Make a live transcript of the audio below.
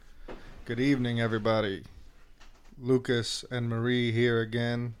Good evening, everybody. Lucas and Marie here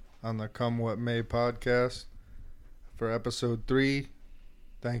again on the Come What May podcast for episode 3.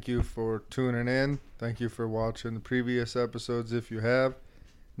 Thank you for tuning in. Thank you for watching the previous episodes if you have.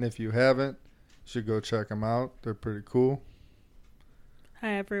 And if you haven't, you should go check them out. They're pretty cool.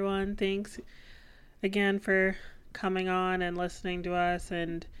 Hi, everyone. Thanks again for coming on and listening to us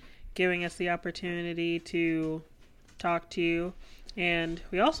and giving us the opportunity to talk to you. And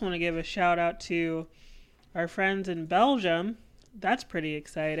we also want to give a shout out to our friends in Belgium. That's pretty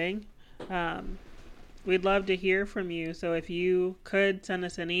exciting. We'd love to hear from you. So if you could send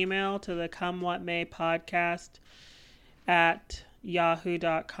us an email to the Come What May podcast at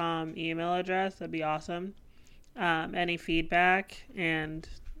yahoo.com email address, that'd be awesome. Any feedback, and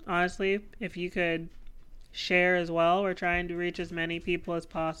honestly, if you could share as well. We're trying to reach as many people as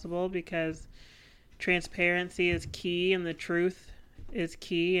possible because transparency is key and the truth is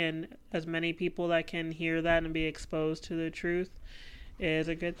key, and as many people that can hear that and be exposed to the truth is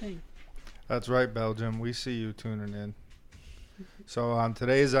a good thing. That's right, Belgium. We see you tuning in. So on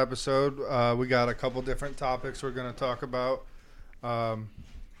today's episode, we got a couple different topics we're going to talk about. I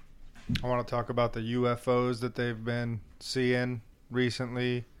want to talk about the UFOs that they've been seeing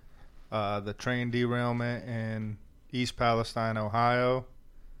recently, the train derailment in East Palestine, Ohio,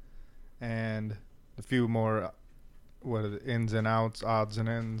 and a few more ins and outs, odds and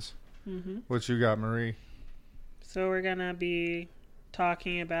ends. What you got, Marie? So we're going to be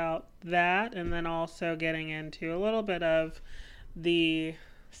talking about that and then also getting into a little bit of the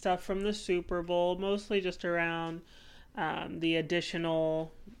stuff from the Super Bowl, mostly just around the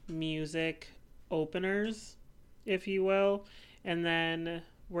additional music openers, if you will. And then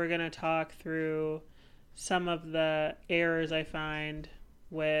we're going to talk through some of the errors I find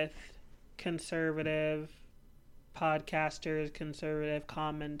with conservative podcasters, conservative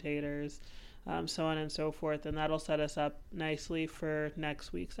commentators, so on and so forth. And that'll set us up nicely for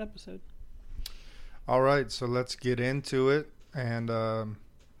next week's episode. All right, so let's get into it. And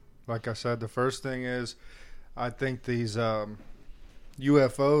like I said, the first thing is I think these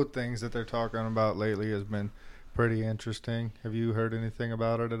UFO things that they're talking about lately has been pretty interesting. Have you heard anything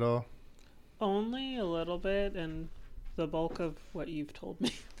about it at all? Only a little bit, and the bulk of what you've told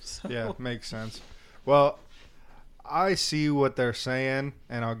me. So. Yeah, makes sense. Well, I see what they're saying,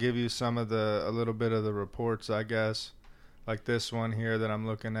 and I'll give you a little bit of the reports, I guess. Like this one here that I'm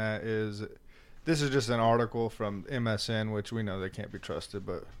looking at this is just an article from MSN, which we know they can't be trusted,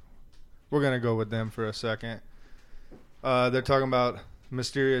 but we're going to go with them for a second. They're talking about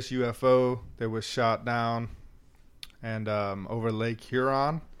mysterious UFO that was shot down and over Lake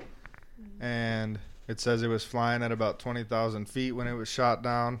Huron, and it says it was flying at about 20,000 feet when it was shot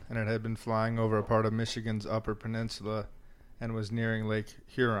down, and it had been flying over a part of Michigan's Upper Peninsula and was nearing Lake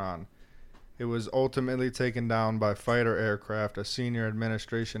Huron. It was ultimately taken down by fighter aircraft. A senior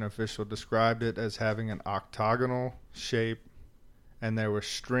administration official described it as having an octagonal shape, and there were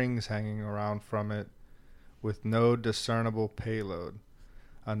strings hanging around from it with no discernible payload.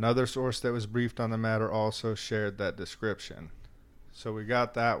 Another source that was briefed on the matter also shared that description. So we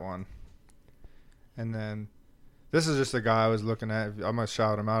got that one. And then this is just a guy I was looking at. I'm going to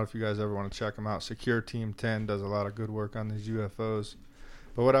shout him out if you guys ever want to check him out. Secure Team 10 does a lot of good work on these UFOs.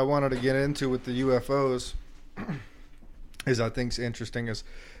 But what I wanted to get into with the UFOs is I think is interesting is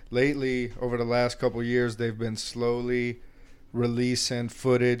lately, over the last couple of years, they've been slowly releasing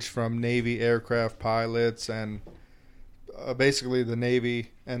footage from Navy aircraft pilots, and basically the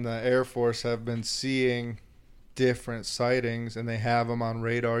Navy and the Air Force have been seeing different sightings, and they have them on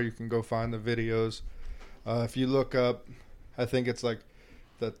radar. You can go find the videos. If you look up, I think it's like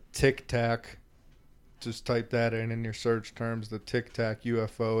the Tic Tac, just type that in your search terms, the Tic Tac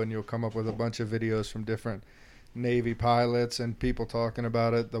UFO, and you'll come up with a bunch of videos from different Navy pilots and people talking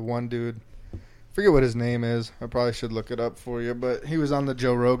about it. The one dude, I forget what his name is. I probably should look it up for you, but he was on the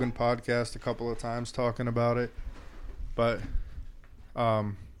Joe Rogan podcast a couple of times talking about it. But I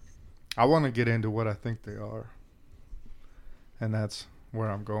want to get into what I think they are. And that's where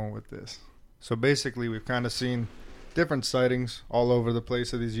I'm going with this. So basically, we've kind of seen different sightings all over the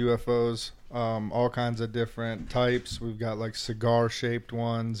place of these UFOs, all kinds of different types. We've got like cigar-shaped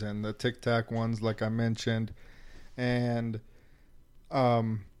ones and the Tic Tac ones, like I mentioned. And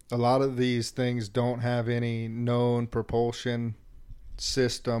a lot of these things don't have any known propulsion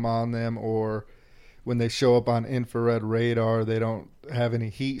system on them, or when they show up on infrared radar, they don't have any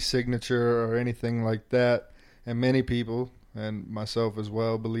heat signature or anything like that. And many people, and myself as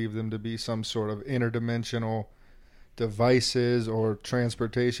well, believe them to be some sort of interdimensional devices or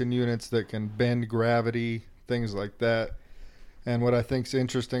transportation units that can bend gravity, things like that. And what I think's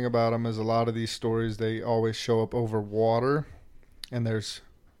interesting about them is a lot of these stories, they always show up over water, and there's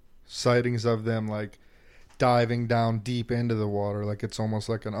sightings of them like diving down deep into the water, like it's almost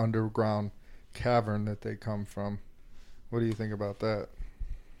like an underground cavern that they come from. What do you think about that?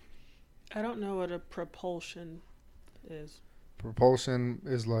 I don't know what a propulsion is. Propulsion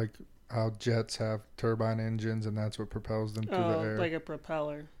is like how jets have turbine engines, and that's what propels them through the air. Like a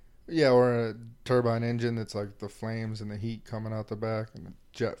propeller. Yeah, or a turbine engine that's like the flames and the heat coming out the back and the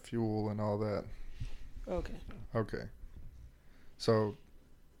jet fuel and all that. Okay. So,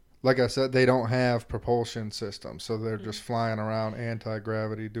 like I said, they don't have propulsion systems, so they're just flying around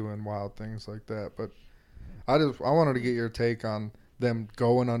anti-gravity doing wild things like that. But I wanted to get your take on them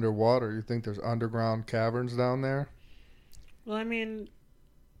going underwater. You think there's underground caverns down there? Well, I mean,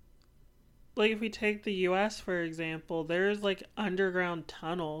 like if we take the U.S. for example, there's like underground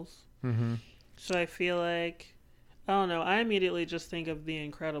tunnels. Mm-hmm. So I feel like, I don't know, I immediately just think of The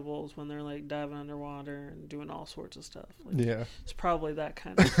Incredibles when they're like diving underwater and doing all sorts of stuff. Like, yeah. It's probably that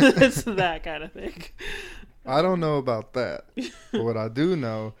kind of, it's that kind of thing. I don't know about that. But what I do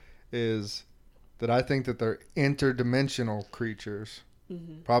know is that I think that they're interdimensional creatures.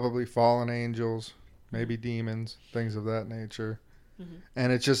 Mm-hmm. Probably fallen angels, maybe demons, things of that nature. Mm-hmm.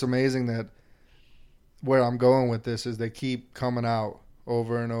 And it's just amazing that where I'm going with this is they keep coming out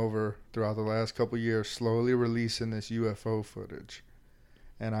over and over throughout the last couple of years, slowly releasing this UFO footage.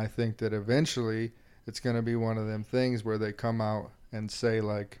 And I think that eventually it's going to be one of them things where they come out and say,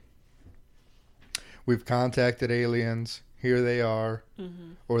 like, we've contacted aliens, here they are.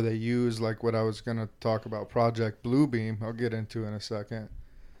 Mm-hmm. Or they use, like what I was going to talk about, Project Bluebeam, I'll get into in a second,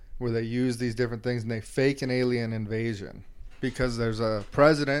 where they use these different things and they fake an alien invasion. Because there's a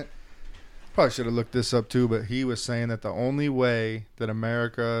president, probably should have looked this up too, but he was saying that the only way that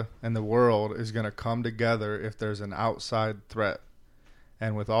America and the world is going to come together if there's an outside threat.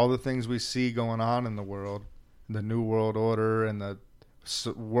 And with all the things we see going on in the world, the New World Order and the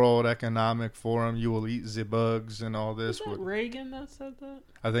World Economic Forum, you will eat the bugs and all this. Was that Reagan that said that?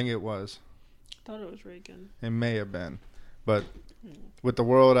 I think it was. I thought it was Reagan. It may have been. But with the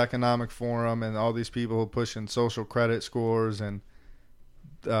World Economic Forum and all these people pushing social credit scores and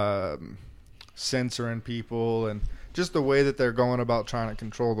censoring people and just the way that they're going about trying to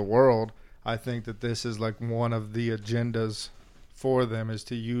control the world, I think that this is like one of the agendas for them, is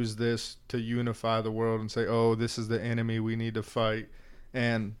to use this to unify the world and say, oh, this is the enemy we need to fight.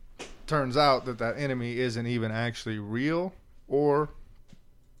 And turns out that that enemy isn't even actually real, or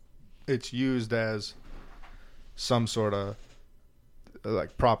it's used as some sort of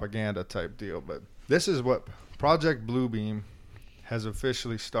like propaganda type deal. But this is what Project Bluebeam has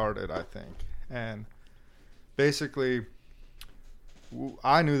officially started, I think. And basically,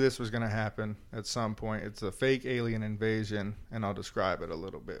 I knew this was going to happen at some point. It's a fake alien invasion, and I'll describe it a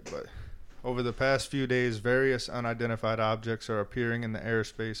little bit. But over the past few days, various unidentified objects are appearing in the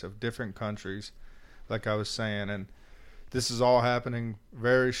airspace of different countries, like I was saying. And this is all happening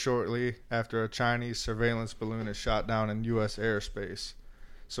very shortly after a Chinese surveillance balloon is shot down in U.S. airspace.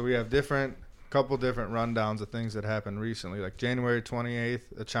 So we have couple different rundowns of things that happened recently. Like January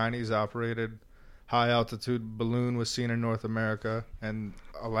 28th, a Chinese-operated high-altitude balloon was seen in North America and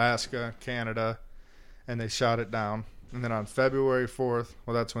Alaska, Canada, and they shot it down. And then on February 4th,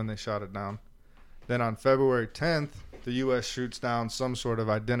 well, that's when they shot it down. Then on February 10th, the U.S. shoots down some sort of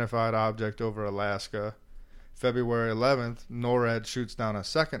identified object over Alaska. February 11th, NORAD shoots down a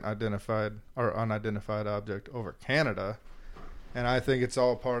second identified or unidentified object over Canada. And I think it's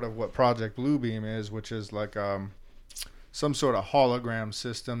all part of what Project Bluebeam is, which is like some sort of hologram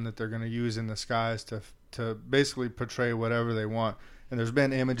system that they're going to use in the skies to basically portray whatever they want. And there's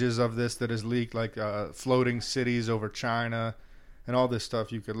been images of this that is leaked, like floating cities over China and all this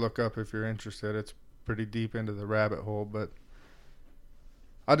stuff you could look up if you're interested. It's pretty deep into the rabbit hole. But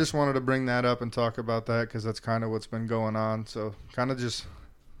I just wanted to bring that up and talk about that because that's kind of what's been going on. So kind of just,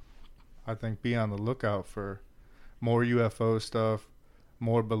 I think, be on the lookout for more UFO stuff,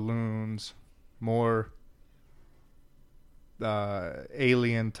 more balloons, more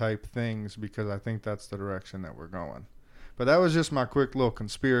alien type things, because I think that's the direction that we're going. But that was just my quick little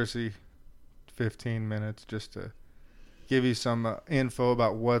conspiracy 15 minutes just to give you some info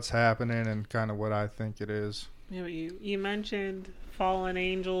about what's happening and kind of what I think it is. Yeah, but you mentioned fallen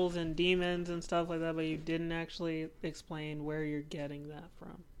angels and demons and stuff like that, but you didn't actually explain where you're getting that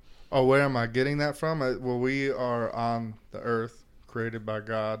from. Oh, where am I getting that from? Well, we are on the earth created by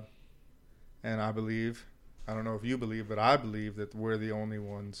God, and I believe, I don't know if you believe, but I believe that we're the only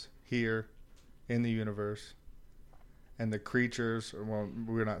ones here in the universe. And the creatures, well,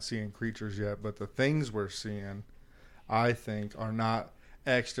 we're not seeing creatures yet, but the things we're seeing, I think, are not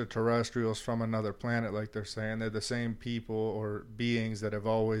extraterrestrials from another planet like they're saying. They're the same people or beings that have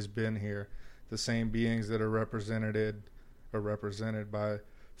always been here, the same beings that are represented by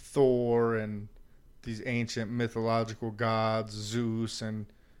Thor and these ancient mythological gods, Zeus and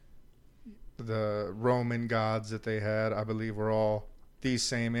the Roman gods that they had, I believe, were all these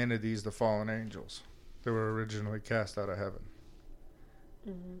same entities, the fallen angels that were originally cast out of heaven.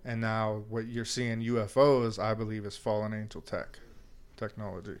 Mm-hmm. And now what you're seeing UFOs, I believe, is fallen angel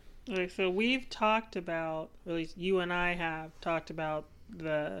technology. Okay, so we've talked about, or at least you and I have talked about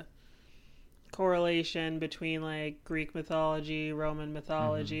the correlation between like Greek mythology, Roman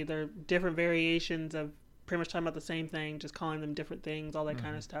mythology. Mm-hmm. They're different variations of pretty much talking about the same thing, just calling them different things, all that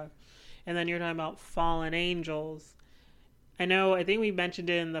kind of stuff. And then you're talking about fallen angels. I think we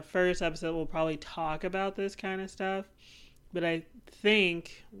mentioned it in the first episode. We'll probably talk about this kind of stuff. But I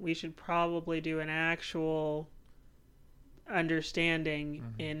think we should probably do an actual understanding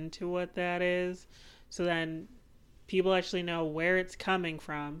into what that is. So then people actually know where it's coming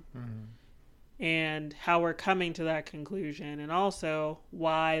from and how we're coming to that conclusion. And also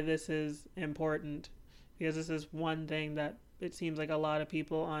why this is important. Because this is one thing that it seems like a lot of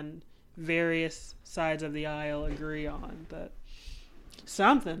people on various sides of the aisle agree on, that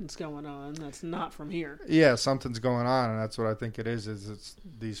something's going on that's not from here. Yeah, something's going on, and that's what I think it is it's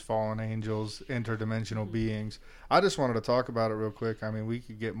these fallen angels, interdimensional beings. I just wanted to talk about it real quick. I mean, we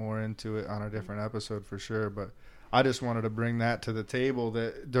could get more into it on a different episode for sure, but I just wanted to bring that to the table,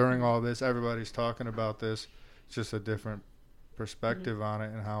 that during all this, everybody's talking about this. It's just a different perspective on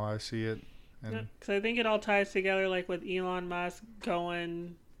it and how I see it. Because I think it all ties together, like with Elon Musk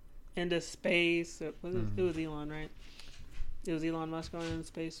going into space. It was Elon, right? It was Elon Musk going into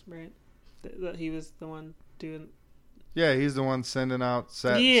space, right? He was the one doing... Yeah, he's the one sending out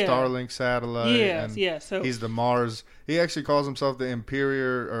Starlink satellite. So he's the Mars. He actually calls himself the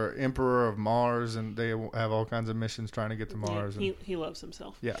Emperor of Mars, and they have all kinds of missions trying to get to Mars. Yeah, he loves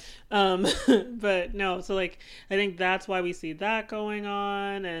himself. Yeah. But no, so like I think that's why we see that going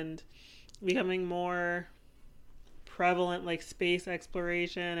on and becoming more prevalent, like space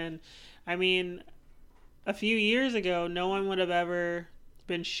exploration. And I mean, a few years ago, no one would have ever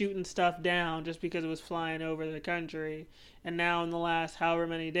been shooting stuff down just because it was flying over the country. And now in the last however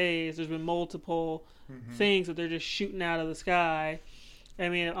many days, there's been multiple things that they're just shooting out of the sky. I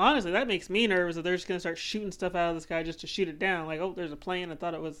mean, honestly, that makes me nervous that they're just going to start shooting stuff out of the sky just to shoot it down. Like, oh, there's a plane. I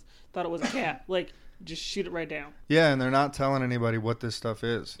thought it was a cat. Like, just shoot it right down. Yeah, and they're not telling anybody what this stuff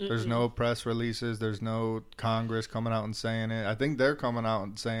is. There's no press releases. There's no Congress coming out and saying it. I think they're coming out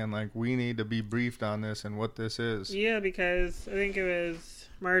and saying, like, we need to be briefed on this and what this is. Yeah, because I think it was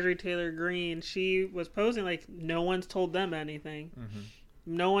Marjorie Taylor Greene. She was posting, like, no one's told them anything.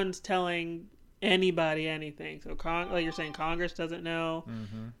 No one's telling anybody anything. So, like you're saying, Congress doesn't know.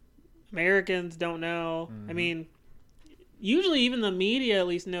 Americans don't know. I mean... Usually even the media at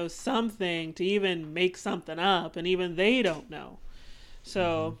least knows something to even make something up, and even they don't know.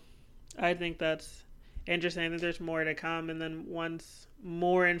 So I think that's interesting. I think there's more to come, and then once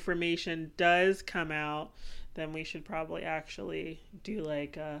more information does come out, then we should probably actually do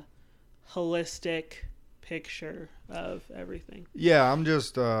like a holistic picture of everything. Yeah, I'm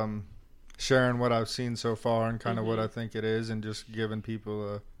just sharing what I've seen so far and kind of what I think it is, and just giving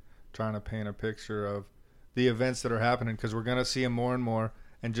people trying to paint a picture of the events that are happening, because we're going to see them more and more.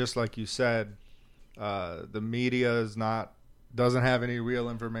 And just like you said, the media doesn't have any real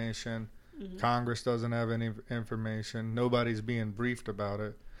information. Congress doesn't have any information. Nobody's being briefed about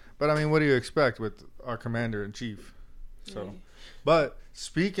it. But I mean, what do you expect with our commander-in-chief? So, but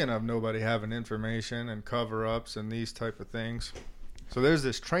speaking of nobody having information and cover-ups and these type of things, so there's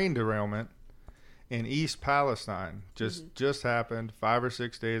this train derailment in East Palestine. Just happened 5 or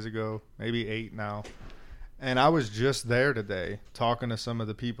 6 days ago, maybe 8 now. And I was just there today talking to some of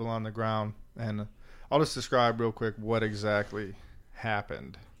the people on the ground. And I'll just describe real quick what exactly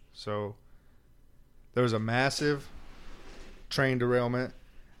happened. So there was a massive train derailment.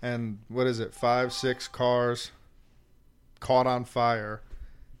 And 5, 6 cars caught on fire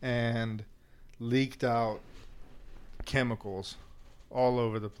and leaked out chemicals all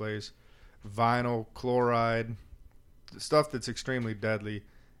over the place. Vinyl chloride, stuff that's extremely deadly.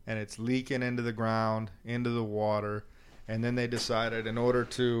 And it's leaking into the ground, into the water. And then they decided, in order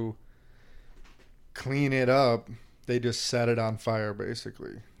to clean it up, they just set it on fire,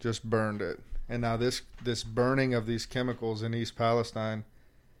 basically. Just burned it. And now this burning of these chemicals in East Palestine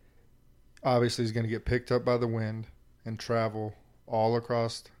obviously is going to get picked up by the wind and travel all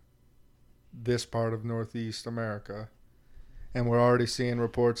across this part of Northeast America. And we're already seeing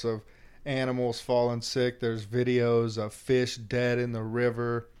reports of animals falling sick. There's videos of fish dead in the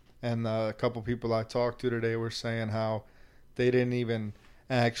river. And a couple people I talked to today were saying how they didn't even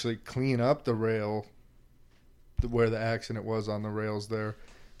actually clean up the rail where the accident was on the rails there.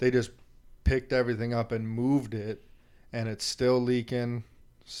 They just picked everything up and moved it, and it's still leaking,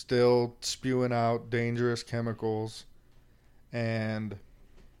 still spewing out dangerous chemicals. And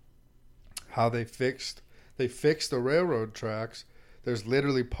how they fixed the railroad tracks. There's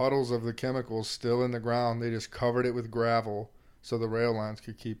literally puddles of the chemicals still in the ground. They just covered it with gravel so the rail lines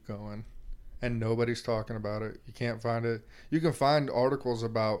could keep going. And nobody's talking about it. You can't find it. You can find articles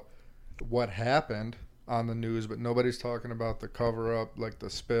about what happened on the news, but nobody's talking about the cover-up, like the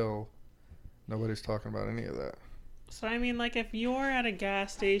spill. Nobody's talking about any of that. So, I mean, like, if you're at a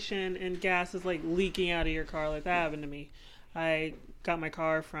gas station and gas is, like, leaking out of your car, like that happened to me. I got my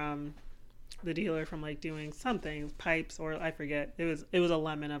car from the dealer from, like, doing something, pipes, or I forget. It was a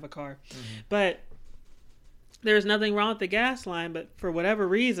lemon of a car. Mm-hmm. But there's nothing wrong with the gas line, but for whatever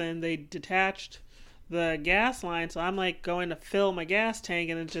reason, they detached the gas line. So I'm, like, going to fill my gas tank,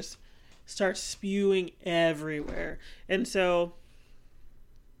 and it just starts spewing everywhere. And so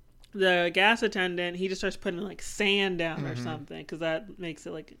the gas attendant, he just starts putting, like, sand down or something, because that makes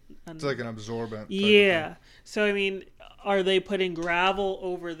it, like... It's like an absorbent. Yeah. So, I mean, are they putting gravel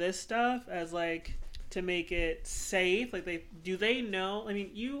over this stuff as, like, to make it safe? Like, do they know? I mean,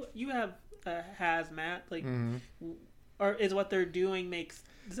 you have a hazmat, like, or is what they're doing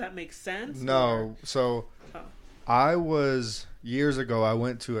does that make sense? No. Or? So, years ago, I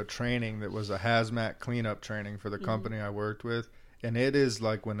went to a training that was a hazmat cleanup training for the company I worked with. And it is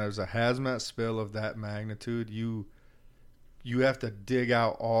like when there's a hazmat spill of that magnitude, you have to dig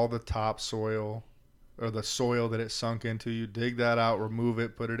out all the topsoil or the soil that it sunk into. You dig that out, remove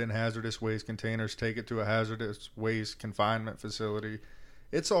it, put it in hazardous waste containers, take it to a hazardous waste confinement facility.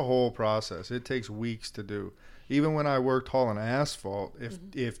 It's a whole process. It takes weeks to do. Even when I worked hauling asphalt,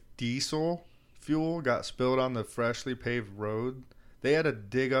 if diesel fuel got spilled on the freshly paved road, they had to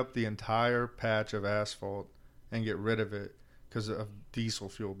dig up the entire patch of asphalt and get rid of it because of diesel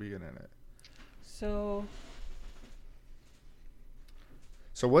fuel being in it. So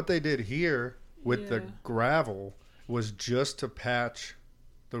what they did here with the gravel was just to patch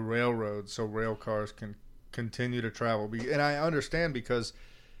the railroad so rail cars can continue to travel. And I understand, because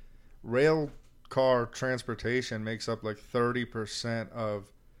rail car transportation makes up like 30% of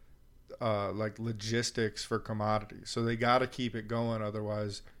like logistics for commodities. So they got to keep it going.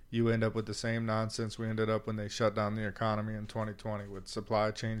 Otherwise, you end up with the same nonsense we ended up when they shut down the economy in 2020 with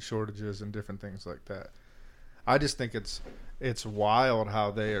supply chain shortages and different things like that. I just think it's wild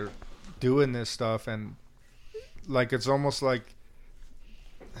how they are doing this stuff, and like it's almost like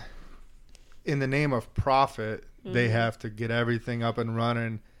in the name of profit, they have to get everything up and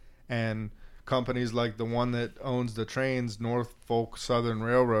running, and companies like the one that owns the trains, Norfolk Southern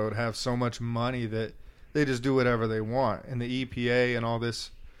Railroad, have so much money that they just do whatever they want, and the EPA and all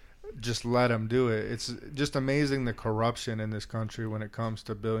this just let them do it. It's just amazing the corruption in this country when it comes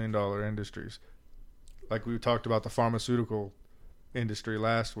to billion-dollar industries. Like we talked about the pharmaceutical industry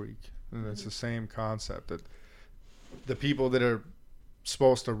last week, and it's the same concept, that the people that are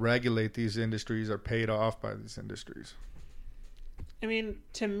supposed to regulate these industries are paid off by these industries. I mean,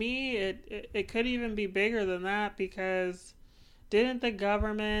 to me, it could even be bigger than that, because didn't the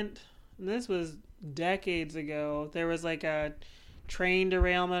government, and this was decades ago, there was like a train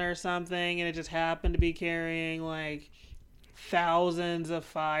derailment or something, and it just happened to be carrying like thousands of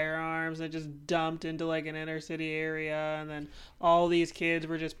firearms that just dumped into like an inner city area, and then all these kids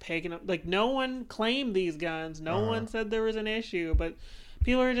were just picking up, like no one claimed these guns, no one said there was an issue, but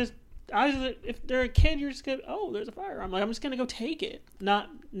people are just, if they're a kid, you're just gonna, oh, there's a firearm, like I'm just gonna go take it, not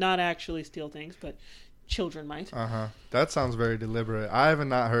actually steal things, but children might. That sounds very deliberate. I haven't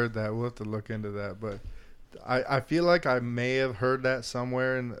not heard that. We'll have to look into that, but I feel like I may have heard that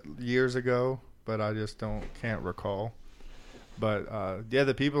somewhere years ago, but I just can't recall. But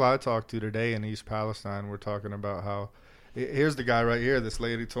the people I talked to today in East Palestine were talking about how, here's the guy right here. This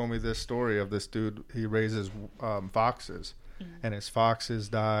lady told me this story of this dude. He raises foxes, and his foxes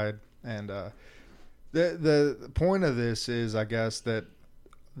died. And the point of this is, I guess, that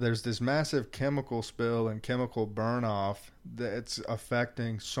there's this massive chemical spill and chemical burn off that's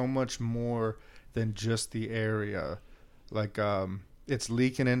affecting so much more than just the area. Like it's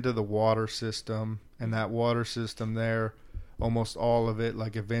leaking into the water system, and that water system there, almost all of it,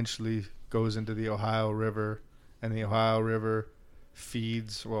 like eventually goes into the Ohio River, and the Ohio River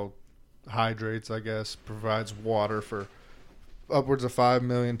hydrates, I guess, provides water for upwards of 5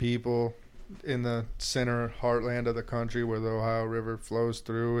 million people in the center heartland of the country where the Ohio River flows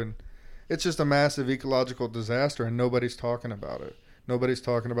through. it's just a massive ecological disaster, and nobody's talking about it. Nobody's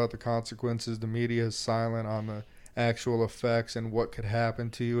talking about the consequences. The media is silent on the actual effects and what could happen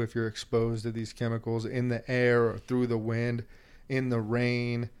to you if you're exposed to these chemicals in the air or through the wind, in the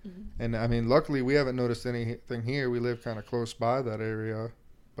rain. Mm-hmm. And I mean, luckily we haven't noticed anything here. We live kind of close by that area,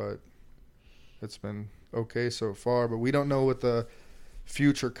 but it's been okay so far. But we don't know what the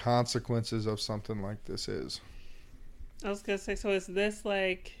future consequences of something like this is. I was gonna say, so is this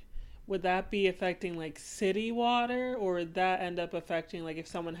like, would that be affecting like city water, or would that end up affecting like if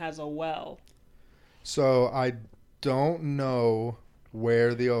someone has a well? So I don't know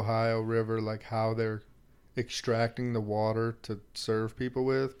where the Ohio River, like how they're extracting the water to serve people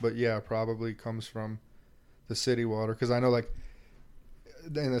with, but yeah, probably comes from the city water. Because I know, like,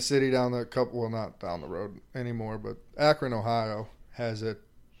 in the city down the well, not down the road anymore, but Akron, Ohio has a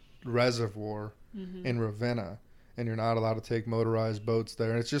reservoir in Ravenna, and you're not allowed to take motorized boats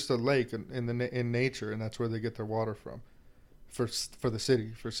there. And it's just a lake in nature, and that's where they get their water from. For the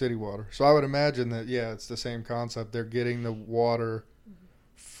city, for city water. So I would imagine that, yeah, it's the same concept. They're getting the water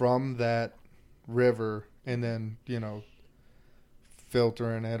from that river and then,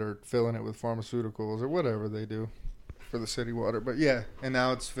 filtering it or filling it with pharmaceuticals or whatever they do for the city water. But yeah, and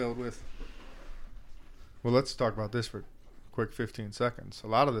now it's filled with, well, let's talk about this for a quick 15 seconds. A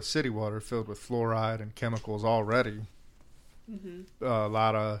lot of the city water filled with fluoride and chemicals already. Mm-hmm. A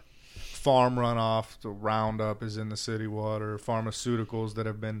lot of farm runoff, the Roundup is in the city water, pharmaceuticals that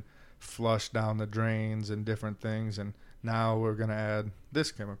have been flushed down the drains and different things, and now we're going to add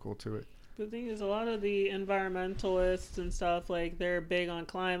this chemical to it. The thing is, a lot of the environmentalists and stuff, like, they're big on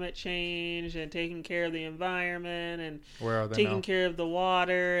climate change and taking care of the environment and taking care of the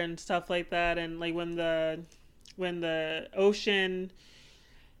water and stuff like that. And like when the ocean,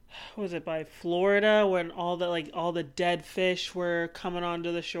 was it by Florida, when all the dead fish were coming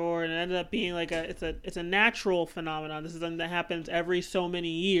onto the shore, and it ended up being like it's a natural phenomenon. This is something that happens every so many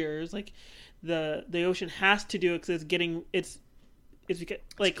years. Like the ocean has to do it because it's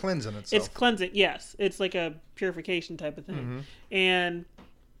cleansing itself. It's cleansing, yes. It's like a purification type of thing. Mm-hmm. And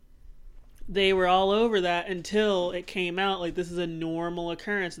they were all over that until it came out like this is a normal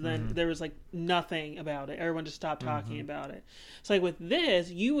occurrence. And then there was like nothing about it. Everyone just stopped talking about it. So like with this,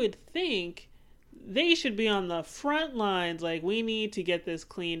 you would think they should be on the front lines. Like, we need to get this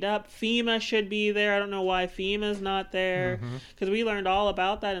cleaned up. FEMA should be there. I don't know why FEMA's not there, because we learned all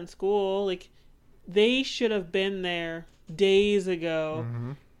about that in school. Like, they should have been there days ago,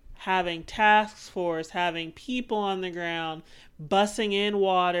 having task force, having people on the ground, bussing in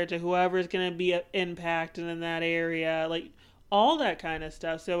water to whoever's going to be impacted in that area, like all that kind of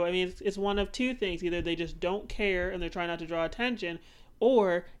stuff. So, I mean, it's one of two things. Either they just don't care and they're trying not to draw attention,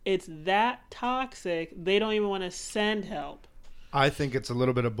 or it's that toxic, they don't even want to send help. I think it's a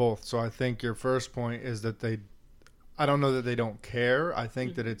little bit of both. So I think your first point is that I don't know that they don't care. I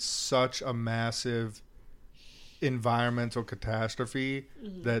think that it's such a massive environmental catastrophe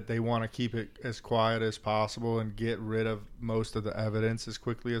that they want to keep it as quiet as possible and get rid of most of the evidence as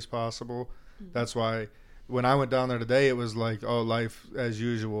quickly as possible. That's why when I went down there today, it was like, oh, life as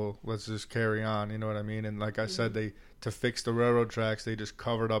usual, let's just carry on, you know what I mean? And like I said, to fix the railroad tracks, they just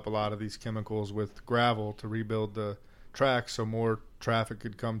covered up a lot of these chemicals with gravel to rebuild the tracks so more traffic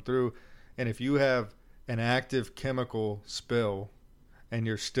could come through. And if you have an active chemical spill and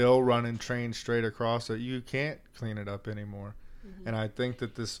you're still running trains straight across it, you can't clean it up anymore. And I think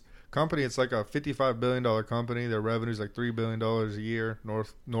that this company, it's like a $55 billion company. Their revenue is like $3 billion a year.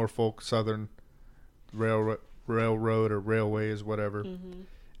 Norfolk Southern Railroad or Railways, whatever.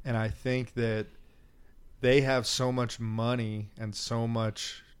 And I think that they have so much money and so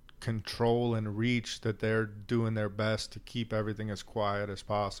much control and reach that they're doing their best to keep everything as quiet as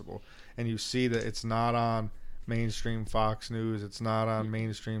possible. And you see that it's not on mainstream Fox News, it's not on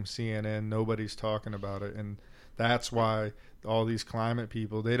mainstream CNN, nobody's talking about it, and that's why all these climate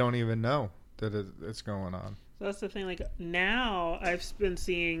people, they don't even know that it's going on. So that's the thing, like now I've been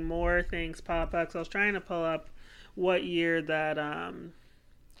seeing more things pop up. So I was trying to pull up what year that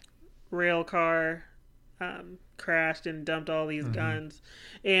rail car crashed and dumped all these guns,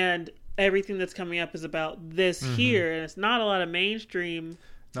 and everything that's coming up is about this here, and it's not a lot of mainstream.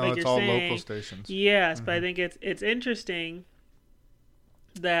 No, like it's you're all saying. Local stations. Yes, but I think it's interesting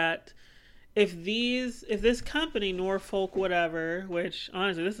that if this company, Norfolk whatever, which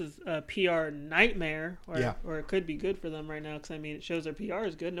honestly this is a PR nightmare, or it could be good for them right now, because I mean it shows their PR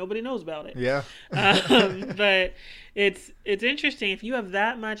is good. Nobody knows about it. Yeah. But it's interesting if you have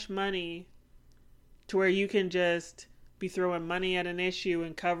that much money to where you can just be throwing money at an issue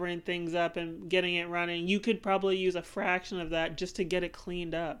and covering things up and getting it running. You could probably use a fraction of that just to get it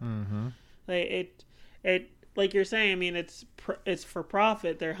cleaned up. It like you're saying. I mean, it's for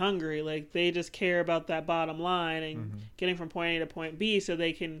profit. They're hungry. Like they just care about that bottom line and getting from point A to point B so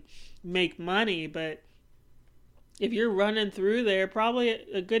they can make money. But if you're running through there, probably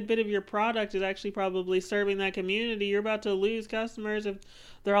a good bit of your product is actually probably serving that community. You're about to lose customers if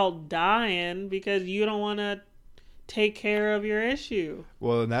they're all dying because you don't want to take care of your issue.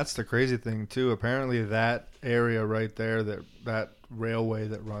 Well, and that's the crazy thing too. Apparently that area right there, that railway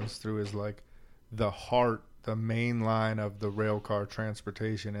that runs through is like the heart, the main line of the rail car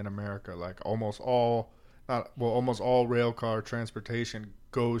transportation in America. Like almost all rail car transportation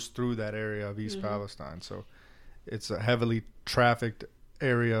goes through that area of East Palestine. So it's a heavily trafficked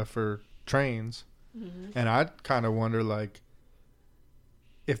area for trains. And I kind of wonder, like,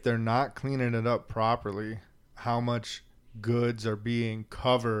 if they're not cleaning it up properly, how much goods are being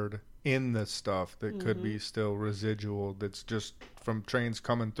covered in this stuff that could be still residual that's just from trains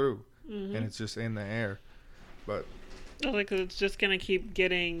coming through. And it's just in the air. But like it's just going to keep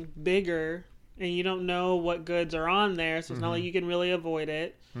getting bigger and you don't know what goods are on there. So it's not like you can really avoid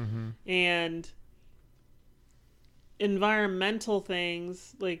it. And environmental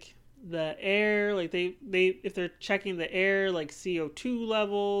things like the air, like they if they're checking the air, like CO2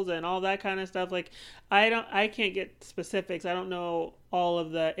 levels and all that kind of stuff, like I can't get specifics. I don't know all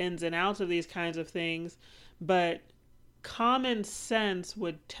of the ins and outs of these kinds of things, but common sense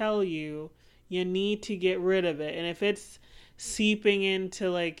would tell you need to get rid of it. And if it's seeping into,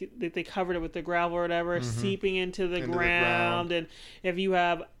 like they covered it with the gravel or whatever, seeping into the ground, and if you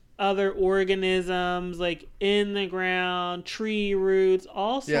have other organisms like in the ground, tree roots,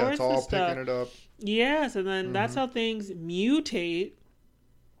 all sorts of stuff. Yeah, it's all picking it up. Yes, and then that's how things mutate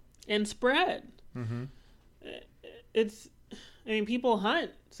and spread. People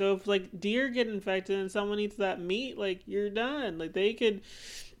hunt. So if like deer get infected and someone eats that meat, like you're done. Like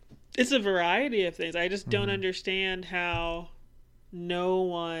it's a variety of things. I just don't understand how they're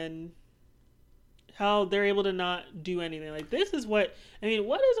able to not do anything. Like this is what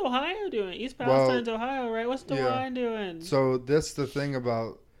is Ohio doing? East Palestine's Ohio, right? What's Des Moines doing? So that's the thing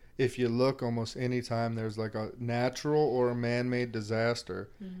about, if you look almost any time there's like a natural or a man-made disaster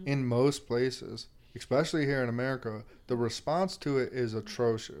in most places, especially here in America, the response to it is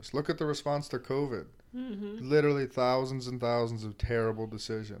atrocious. Look at the response to COVID. Literally thousands and thousands of terrible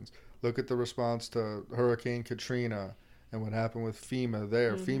decisions. Look at the response to Hurricane Katrina and what happened with FEMA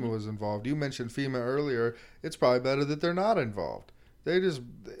there. FEMA was involved. You mentioned FEMA earlier. It's probably better that they're not involved.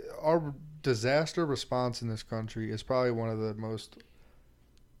 Our disaster response in this country is probably one of the most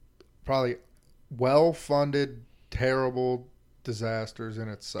well-funded, terrible disasters in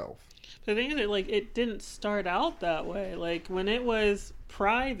itself. The thing is that it didn't start out that way. Like when it was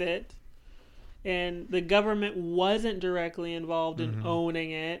private and the government wasn't directly involved in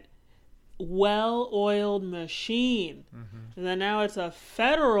owning it, well-oiled machine. And then now it's a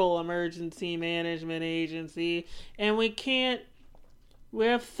federal emergency management agency, and we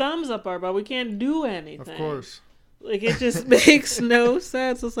have thumbs up our butt. We can't do anything. Of course. Like it just makes no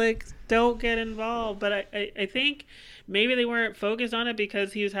sense. It's like, don't get involved. But I think maybe they weren't focused on it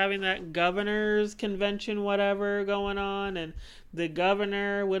because he was having that governor's convention, whatever, going on, and the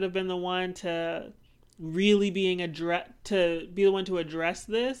governor would have been the one to really be the one to address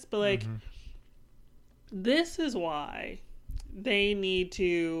this. But like, this is why they need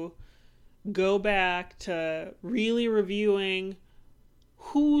to go back to really reviewing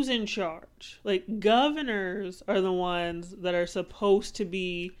who's in charge. Like, governors are the ones that are supposed to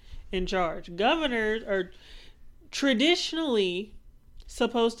be in charge. Governors are traditionally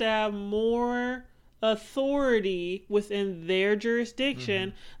supposed to have more authority within their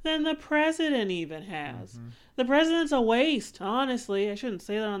jurisdiction than the president even has. The president's a waste, honestly. I shouldn't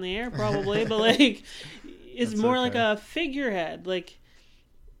say that on the air probably, but like it's more like a figurehead. Like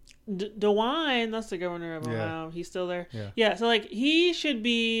DeWine, that's the governor of Ohio. He's still there. Yeah, so like he should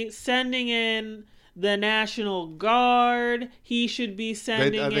be sending in the National Guard. He should be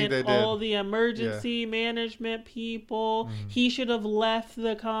sending in all the emergency management people. He should have left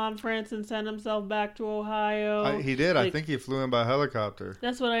the conference and sent himself back to Ohio. He did. Like, I think he flew in by helicopter.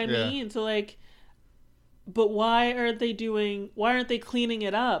 That's what I mean. So like, but why aren't they cleaning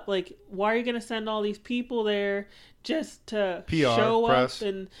it up? Like, why are you going to send all these people there just to show press up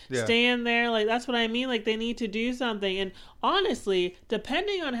and stand there? Like, that's what I mean. Like, they need to do something. And honestly,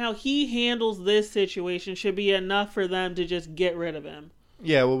 depending on how he handles this situation, should be enough for them to just get rid of him.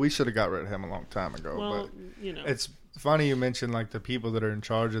 Yeah, well, we should have got rid of him a long time ago. Well, but it's funny you mentioned like the people that are in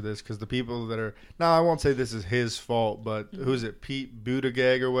charge of this, because the people that are now, I won't say this is his fault, but who's it, Pete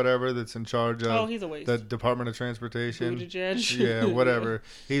Buttigieg or whatever, that's in charge of he's a waste. the Department of Transportation. Buttigieg. Yeah, whatever.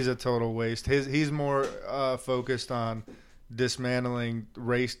 He's a total waste. He's more focused on dismantling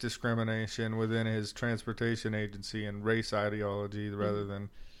race discrimination within his transportation agency and race ideology rather than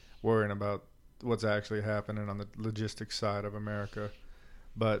worrying about what's actually happening on the logistics side of America.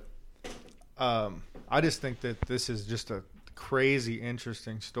 But I just think that this is just a crazy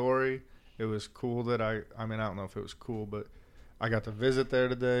interesting story. It was cool that I don't know if it was cool, but I got to visit there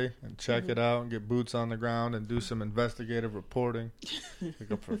today and check it out and get boots on the ground and do some investigative reporting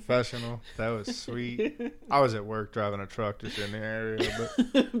like a professional. That was sweet. I was at work driving a truck just in the area,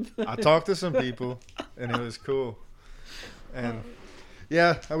 but I talked to some people and it was cool. And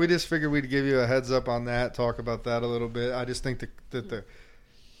yeah, we just figured we'd give you a heads up on that, talk about that a little bit. I just think that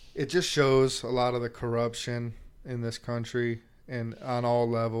it just shows a lot of the corruption in this country and on all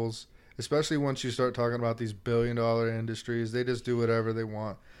levels. Especially once you start talking about these billion-dollar industries, they just do whatever they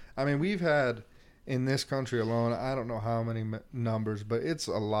want. I mean, we've had, in this country alone, I don't know how many numbers, but it's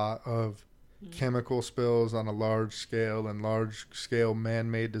a lot of chemical spills on a large scale and large-scale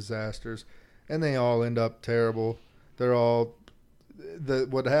man-made disasters, and they all end up terrible.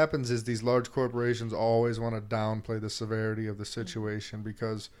 What happens is these large corporations always want to downplay the severity of the situation,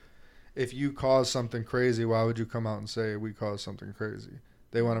 because if you cause something crazy, why would you come out and say, we caused something crazy?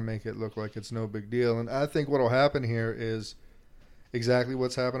 They want to make it look like it's no big deal. And I think what will happen here is exactly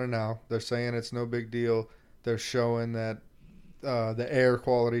what's happening now. They're saying it's no big deal. They're showing that the air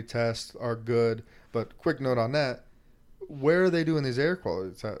quality tests are good. But quick note on that, where are they doing these air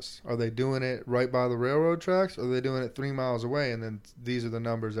quality tests? Are they doing it right by the railroad tracks, or are they doing it 3 miles away, and then these are the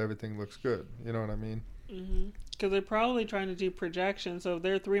numbers, everything looks good? You know what I mean? Mm-hmm. Because they're probably trying to do projections. So if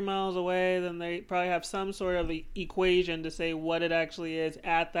they're 3 miles away, then they probably have some sort of equation to say what it actually is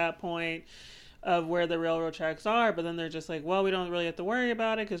at that point of where the railroad tracks are. But then they're just like, well, we don't really have to worry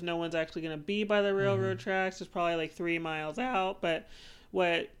about it because no one's actually going to be by the railroad tracks. It's probably like 3 miles out. But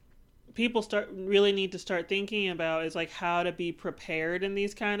what people really need to start thinking about is like how to be prepared in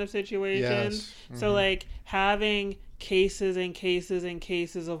these kind of situations. Yes. So like having cases and cases and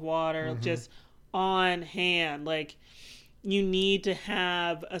cases of water just on hand. Like you need to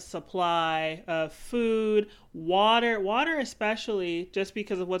have a supply of food, water especially, just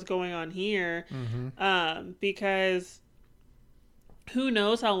because of what's going on here. Because who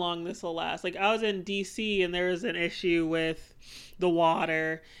knows how long this will last. Like I was in DC and there was an issue with the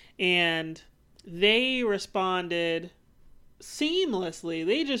water, and they responded seamlessly.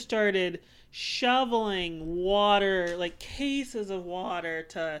 They just started shoveling water, like cases of water,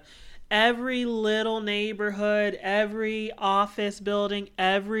 to every little neighborhood, every office building,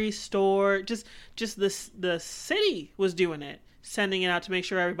 every store. Just the city was doing it, sending it out to make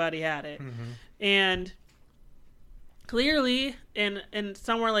sure everybody had it. And clearly, in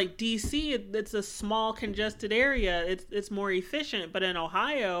somewhere like DC, it's a small, congested area. It's more efficient. But in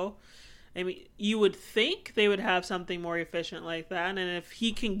Ohio, I mean, you would think they would have something more efficient like that. And if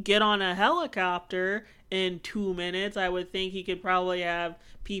he can get on a helicopter in 2 minutes, I would think he could probably have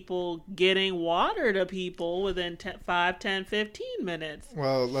people getting water to people within 5, 10, 15 minutes.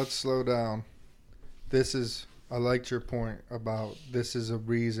 Well, let's slow down. I liked your point about this is a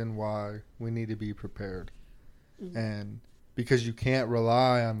reason why we need to be prepared. And because you can't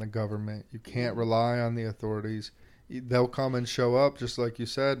rely on the government, you can't rely on the authorities. They'll come and show up, just like you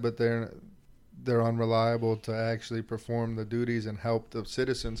said, but they're unreliable to actually perform the duties and help the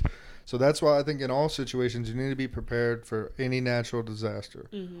citizens. So that's why I think in all situations you need to be prepared for any natural disaster.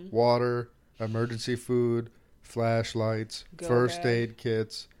 Water, emergency food, flashlights, first aid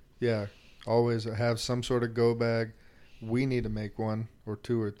kits. Yeah, always have some sort of go bag. We need to make one or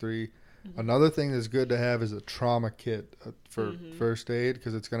 2 or 3. Another thing that's good to have is a trauma kit for first aid,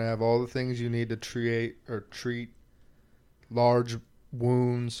 because it's going to have all the things you need to treat large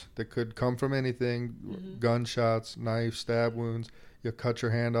wounds that could come from anything, gunshots, knife, stab wounds. You cut your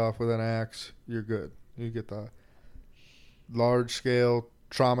hand off with an axe, you're good. You get the large scale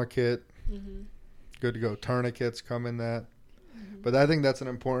trauma kit. Good to go. Tourniquets come in that. But I think that's an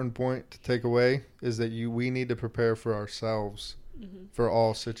important point to take away, is that we need to prepare for ourselves for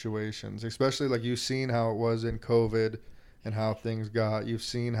all situations, especially like you've seen how it was in COVID and how things got. You've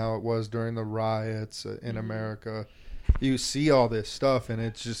seen how it was during the riots in America. You see all this stuff, and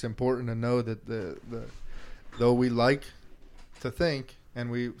it's just important to know that though we like to think and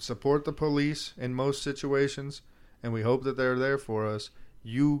we support the police in most situations and we hope that they're there for us,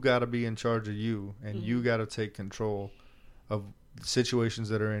 you got to be in charge of you, and you got to take control of situations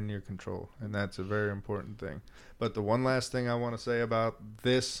that are in your control, and that's a very important thing. But the one last thing I want to say about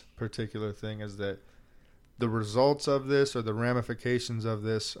this particular thing is that the results of this or the ramifications of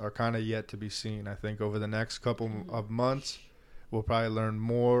this are kind of yet to be seen. I think over the next couple of months, we'll probably learn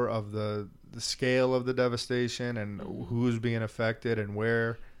more of the scale of the devastation and who's being affected and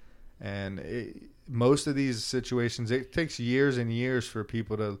where. And most of these situations, it takes years and years for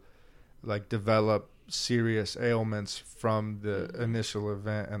people to like develop serious ailments from the initial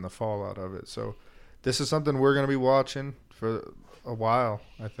event and the fallout of it. So this is something we're going to be watching for a while,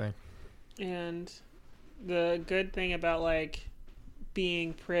 I think. And the good thing about like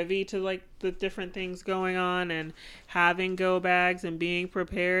being privy to like the different things going on and having go bags and being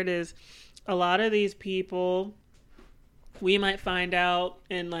prepared is a lot of these people, we might find out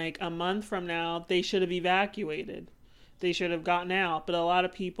in like a month from now they should have evacuated. They should have gotten out. But a lot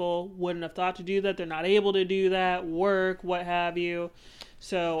of people wouldn't have thought to do that. They're not able to do that, work, what have you.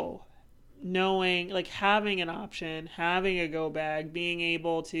 So knowing, like having an option, having a go bag, being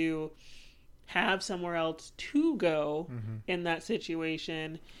able to have somewhere else to go in that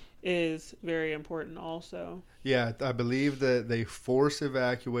situation is very important also. Yeah, I believe that they force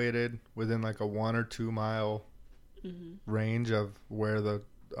evacuated within like a 1 or 2 mile range of where the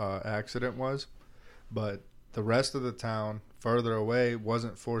accident was. But the rest of the town further away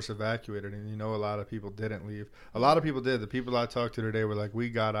wasn't force evacuated, and a lot of people didn't leave. A lot of people did. The people I talked to today were like, we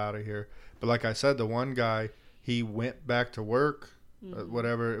got out of here. But like I said, the one guy, he went back to work,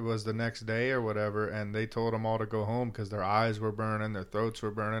 whatever it was the next day or whatever, and they told them all to go home because their eyes were burning, their throats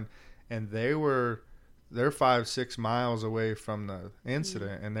were burning, and they're 5-6 miles away from the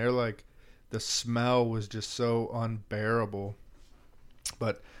incident, and they're like, the smell was just so unbearable.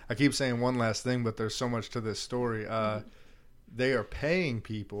 But I keep saying one last thing, but there's so much to this story. They are paying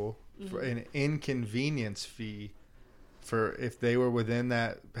people for an inconvenience fee for if they were within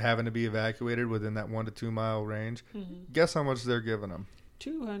that, having to be evacuated within that 1 to 2 mile range. Guess how much they're giving them?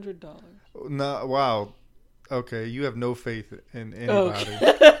 $200. No, wow. Okay, you have no faith in anybody.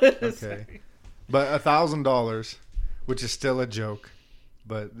 Okay. But $1,000, which is still a joke.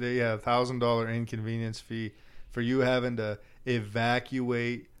 But $1,000 inconvenience fee for you having to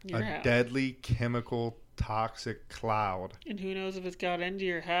evacuate a deadly chemical toxic cloud. And who knows if it's got into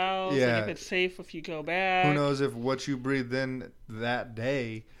your house, and if it's safe if you go back. Who knows if what you breathed in that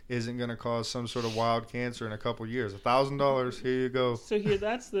day isn't going to cause some sort of wild cancer in a couple years. $1,000, here you go. So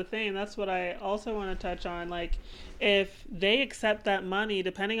that's the thing. That's what I also want to touch on. Like, if they accept that money,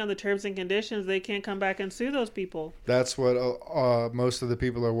 depending on the terms and conditions, they can't come back and sue those people. That's what most of the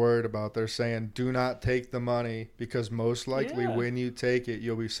people are worried about. They're saying, do not take the money, because most likely when you take it,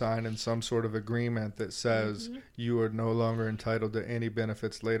 you'll be signing some sort of agreement that says you are no longer entitled to any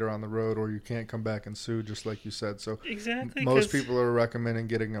benefits later on the road, or you can't come back and sue, just like you said. So exactly, most people are recommending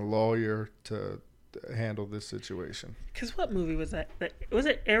getting a lawyer to handle this situation. Because what movie was that? Was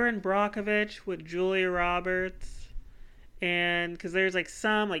it Erin Brockovich with Julia Roberts? And because there's like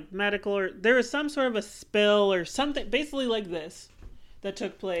some like medical, or there was some sort of a spill or something basically like this that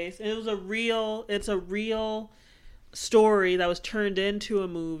took place. And it's a real story that was turned into a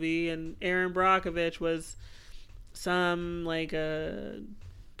movie, and Erin Brockovich was some like a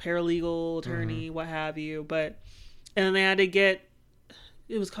paralegal attorney, what have you. And then they had to get,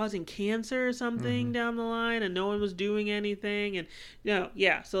 it was causing cancer or something down the line, and no one was doing anything. And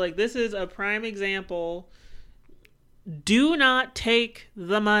so like this is a prime example. Do not take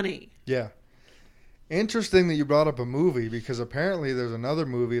the money. Yeah. Interesting that you brought up a movie, because apparently there's another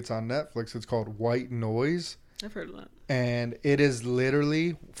movie. It's on Netflix. It's called White Noise. I've heard of that. And it is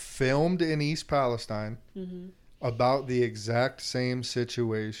literally filmed in East Palestine about the exact same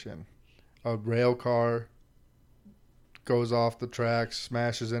situation. A rail car goes off the tracks,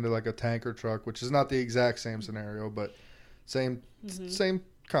 smashes into like a tanker truck, which is not the exact same scenario, but same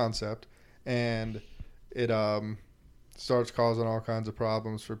concept. And it starts causing all kinds of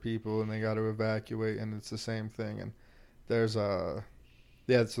problems for people, and they got to evacuate, and it's the same thing. And there's so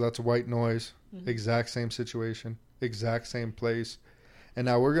that's White Noise. Exact same situation, exact same place. And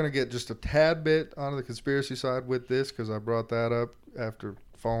now we're going to get just a tad bit onto the conspiracy side with this, because I brought that up after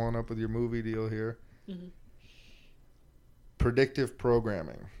following up with your movie deal here. Predictive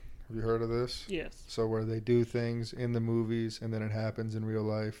programming. Have you heard of this? Yes. So where they do things in the movies and then it happens in real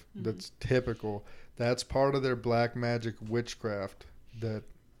life. That's typical. That's part of their black magic witchcraft that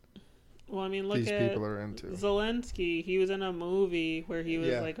look these at people are into. Zelensky. He was in a movie where he was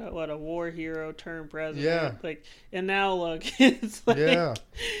like a war hero turned president. And now look, it's like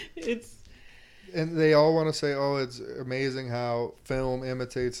it's And they all want to say, oh, it's amazing how film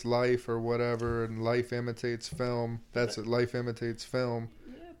imitates life or whatever, and life imitates film. That's it. Life imitates film.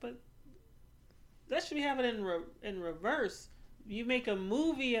 Yeah, but that should be happening in reverse. You make a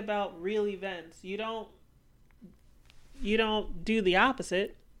movie about real events. You don't do the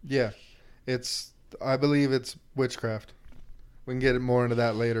opposite. Yeah. I believe it's witchcraft. We can get more into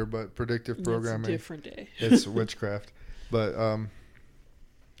that later, but predictive programming. It's a different day. It's witchcraft. But,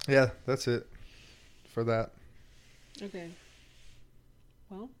 yeah, that's it for that. Okay.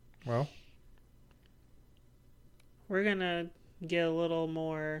 Well, we're going to get a little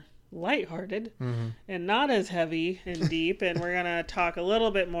more lighthearted and not as heavy and deep. And we're going to talk a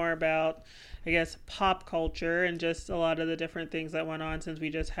little bit more about, I guess, pop culture and just a lot of the different things that went on since we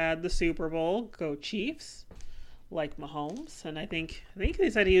just had the Super Bowl. Go Chiefs, like Mahomes. And I think they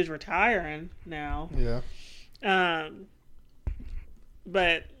said he was retiring now. Yeah.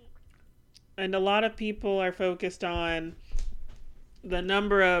 And a lot of people are focused on the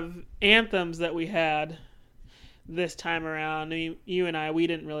number of anthems that we had this time around. I mean, you and I, we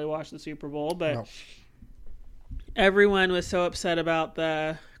didn't really watch the Super Bowl, but everyone was so upset about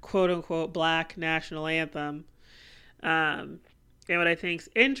the quote-unquote black national anthem. And what I think is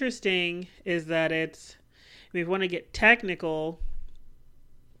interesting is that if you want to get technical,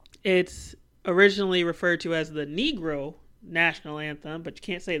 it's originally referred to as the Negro national anthem, but you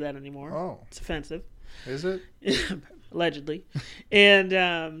can't say that anymore. Oh. It's offensive. Is it? Allegedly.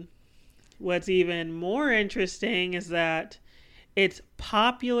 And what's even more interesting is that it's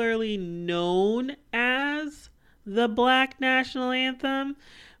popularly known as the Black National Anthem,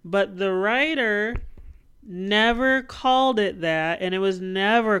 but the writer never called it that, and it was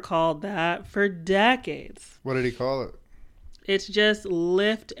never called that for decades. What did he call it? It's just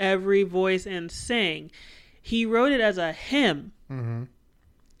Lift Every Voice and Sing. He wrote it as a hymn. Mm-hmm.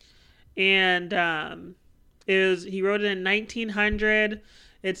 And he wrote it in 1900.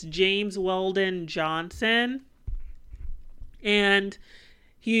 It's James Weldon Johnson. And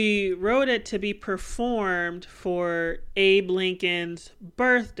he wrote it to be performed for Abe Lincoln's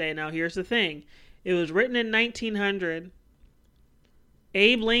birthday. Now, here's the thing. It was written in 1900.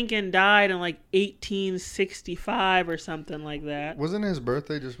 Abe Lincoln died in like 1865 or something like that. Wasn't his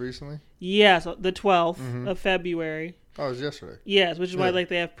birthday just recently? Yes, the 12th of February. Oh, it was yesterday. Yes, which is why like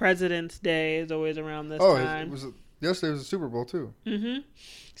they have President's Day is always around this time. Yesterday was the Super Bowl too. Mm-hmm.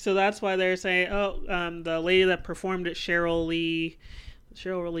 So that's why they're saying, the lady that performed it, Cheryl Lee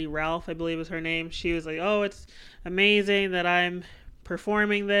Ralph, I believe was her name. She was like, oh, it's amazing that I'm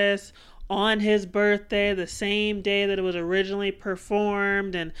performing this on his birthday, the same day that it was originally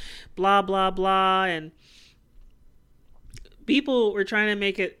performed, and blah, blah, blah. And people were trying to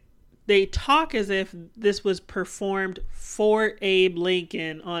make it, they talk as if this was performed for Abe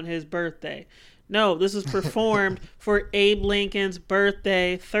Lincoln on his birthday. No, this was performed for Abe Lincoln's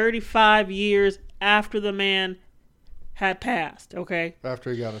birthday 35 years after the man had passed, okay?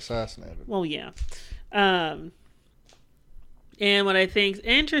 After he got assassinated. Well, yeah. And what I think is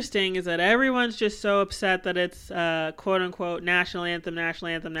interesting is that everyone's just so upset that it's quote-unquote national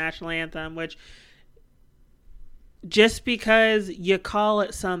anthem, which just because you call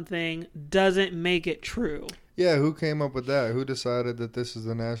it something doesn't make it true. Yeah, who came up with that? Who decided that this is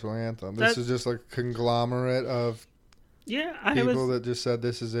the national anthem? This is just like a conglomerate of people that just said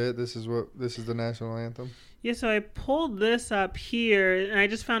this is it. This is the national anthem. Yeah, so I pulled this up here, and I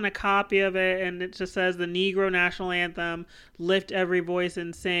just found a copy of it, and it just says the Negro National Anthem, Lift Every Voice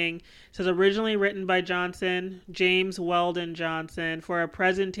and Sing. It says originally written by James Weldon Johnson, for a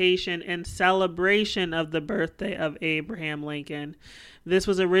presentation and celebration of the birthday of Abraham Lincoln. This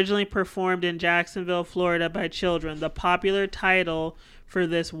was originally performed in Jacksonville, Florida by children. The popular title for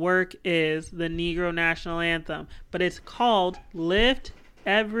this work is the Negro National Anthem, but it's called Lift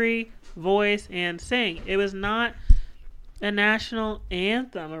Every Voice and Sing. It was not a national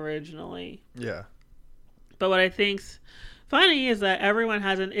anthem originally. Yeah. But what I think's funny is that everyone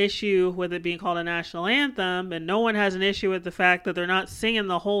has an issue with it being called a national anthem, and no one has an issue with the fact that they're not singing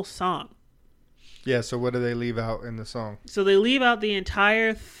the whole song. Yeah, so what do they leave out in the song? So they leave out the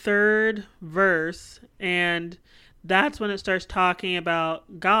entire third verse, and that's when it starts talking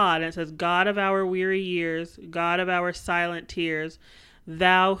about God. And it says, God of our weary years, God of our silent tears,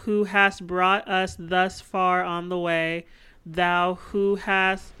 Thou who hast brought us thus far on the way, Thou who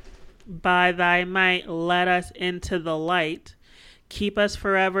hast by thy might led us into the light, Keep us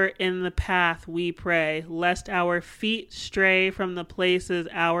forever in the path, we pray, lest our feet stray from the places,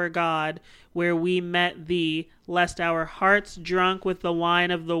 our God, where we met thee, lest our hearts drunk with the wine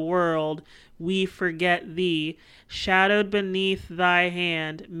of the world, we forget thee. Shadowed beneath thy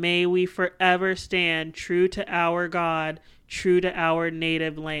hand, may we forever stand true to our God, true to our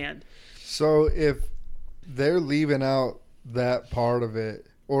native land. So if they're leaving out that part of it,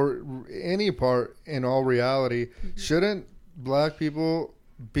 or any part in all reality, shouldn't black people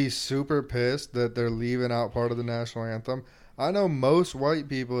be super pissed that they're leaving out part of the national anthem? I know most white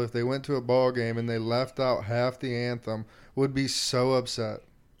people, if they went to a ball game and they left out half the anthem, would be so upset.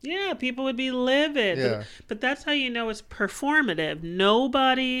 Yeah, people would be livid. Yeah. But that's how you know it's performative.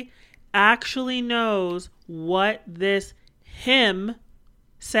 Nobody actually knows what this hymn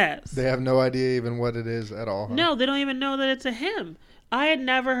says. They have no idea even what it is at all. Huh? No, they don't even know that it's a hymn. I had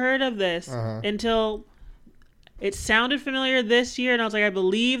never heard of this until it sounded familiar this year, and I was like, I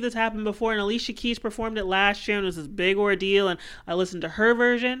believe this happened before, and Alicia Keys performed it last year, and it was this big ordeal, and I listened to her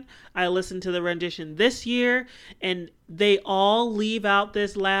version, I listened to the rendition this year, and they all leave out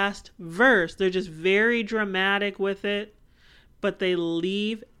this last verse. They're just very dramatic with it, but they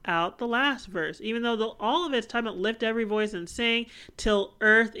leave out the last verse, even though all of it's talking about lift every voice and sing till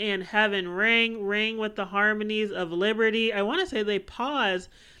earth and heaven ring with the harmonies of liberty. I want to say they pause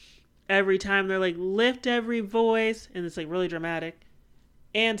every time. They're like, lift every voice, and it's like really dramatic,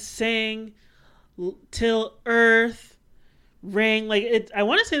 and sing till earth ring. Like it, I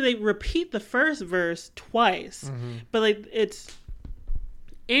want to say they repeat the first verse twice, but like it's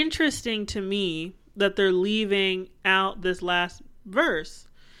interesting to me that they're leaving out this last verse.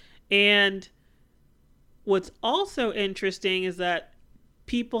 And what's also interesting is that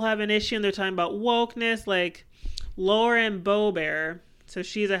people have an issue and they're talking about wokeness, like Lauren Boebert. So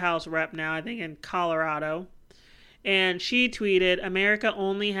she's a House rep now, I think in Colorado. And she tweeted, America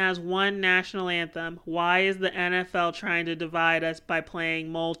only has one national anthem. Why is the NFL trying to divide us by playing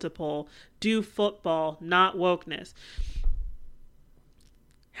multiple? Do football, not wokeness.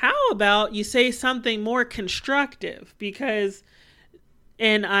 How about you say something more constructive? Because,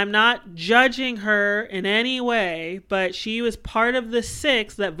 and I'm not judging her in any way, but she was part of the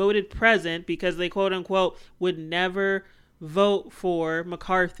 6 that voted present because they quote unquote would never vote for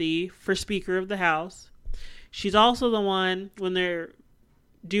McCarthy for Speaker of the House. She's also the one, when they're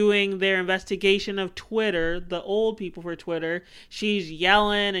doing their investigation of Twitter, the old people for Twitter, she's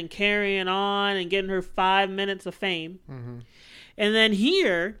yelling and carrying on and getting her 5 minutes of fame. And then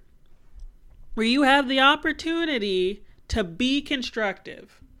here, where you have the opportunity to be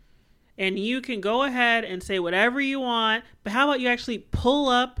constructive, and you can go ahead and say whatever you want, but how about you actually pull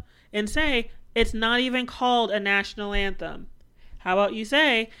up and say, it's not even called a national anthem. How about you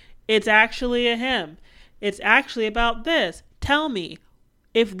say, it's actually a hymn. It's actually about this. Tell me,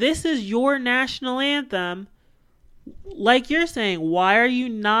 if this is your national anthem, like you're saying, why are you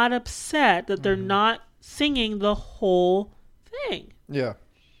not upset that they're not singing the whole thing? Yeah.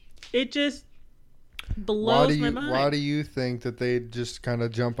 It just blows my mind. Why do you think that they just kind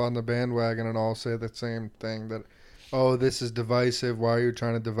of jump on the bandwagon and all say the same thing, that, oh, this is divisive, why are you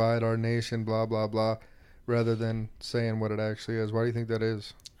trying to divide our nation, blah, blah, blah, rather than saying what it actually is? Why do you think that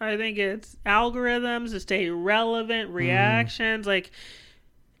is? I think it's algorithms to stay relevant, reactions. Like,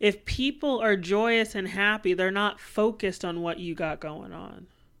 if people are joyous and happy, they're not focused on what you got going on.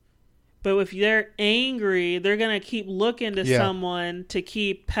 But if they're angry, they're going to keep looking to someone to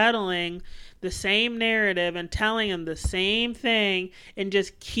keep peddling the same narrative and telling them the same thing and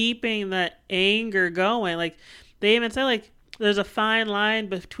just keeping the anger going. Like, they even say, like, there's a fine line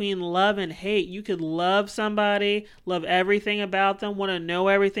between love and hate. You could love somebody, love everything about them, want to know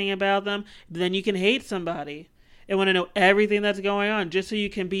everything about them, but then you can hate somebody and want to know everything that's going on just so you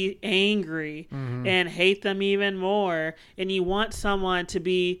can be angry and hate them even more. And you want someone to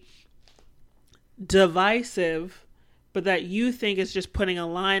be divisive, but that you think is just putting a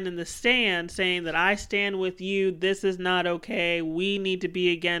line in the sand saying that I stand with you, this is not okay, we need to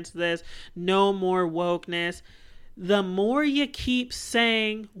be against this, no more wokeness. The more you keep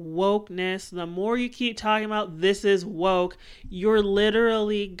saying wokeness, the more you keep talking about this is woke, you're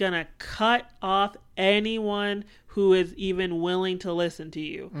literally gonna cut off anyone who is even willing to listen to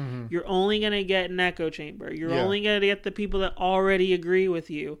you. You're only gonna get an echo chamber. You're only gonna get the people that already agree with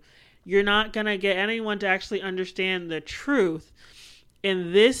you. You're not going to get anyone to actually understand the truth.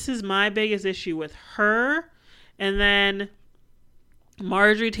 And this is my biggest issue with her. And then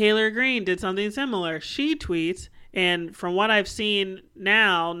Marjorie Taylor Greene did something similar. She tweets, and from what I've seen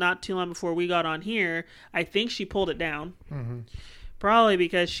now, not too long before we got on here, I think she pulled it down. Probably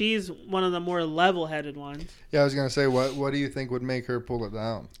because she's one of the more level-headed ones. Yeah, I was gonna say, what do you think would make her pull it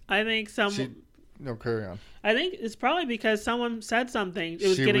down? I think No, carry on. I think it's probably because someone said something.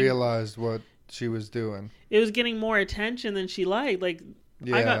 She realized what she was doing. It was getting more attention than she liked. Like,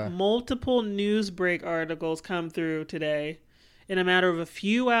 yeah. I got multiple Newsbreak articles come through today in a matter of a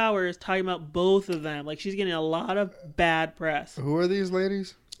few hours talking about both of them. Like, she's getting a lot of bad press. Who are these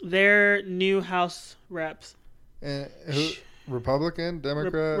ladies? They're new House reps. Republican,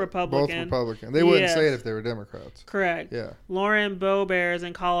 Democrat, Republican, both Republican. They wouldn't say it if they were Democrats. Correct. Yeah. Lauren Boebers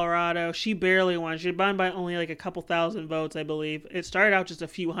in Colorado, she barely won. She won by only like a couple thousand votes, I believe. It started out just a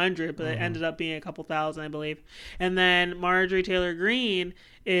few hundred, but it ended up being a couple thousand, I believe. And then Marjorie Taylor Greene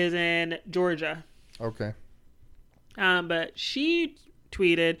is in Georgia. Okay. But she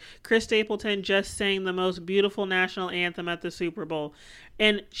tweeted, Chris Stapleton just sang the most beautiful national anthem at the Super Bowl.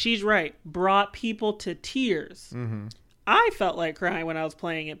 And she's right. Brought people to tears. Mm-hmm. I felt like crying when I was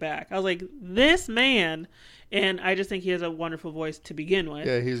playing it back. I was like, this man, and I just think he has a wonderful voice to begin with.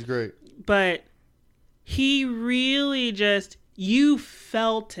 Yeah, he's great. But he really just, you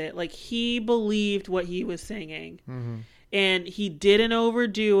felt it. Like, he believed what he was singing. Mm-hmm. And he didn't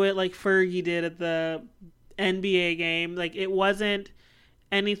overdo it like Fergie did at the NBA game. Like, it wasn't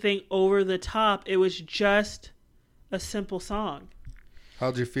anything over the top. It was just a simple song.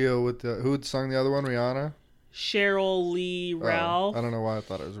 How'd you feel with who sung the other one, Rihanna? Cheryl Lee Ralph. I don't know why I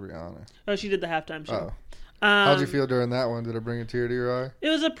thought it was Rihanna. Oh, she did the halftime show. How'd you feel during that one? Did it bring a tear to your eye? It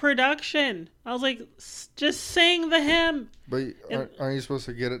was a production. I was like, just sing the hymn. But aren't you supposed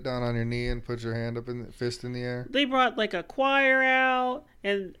to get it down on your knee and put your hand up fist in the air? They brought like a choir out,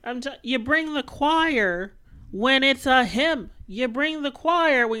 and you bring the choir when it's a hymn. You bring the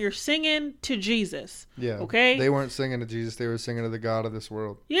choir when you're singing to Jesus. Yeah. Okay? They weren't singing to Jesus. They were singing to the God of this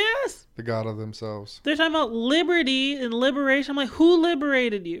world. Yes. The God of themselves. They're talking about liberty and liberation. I'm like, who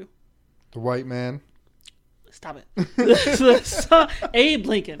liberated you? The white man. Stop it. Abe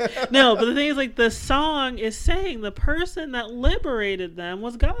Lincoln. No, but the thing is, like, the song is saying the person that liberated them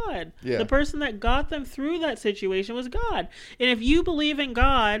was God. Yeah. The person that got them through that situation was God. And if you believe in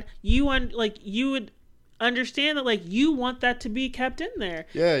God, you would understand that, like, you want that to be kept in there.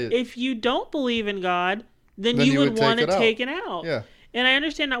 Yeah. If you don't believe in God, then you would want it taken out. Yeah. And I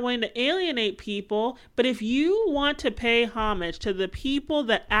understand not wanting to alienate people, but if you want to pay homage to the people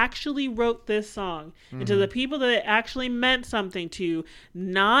that actually wrote this song, and to the people that it actually meant something to,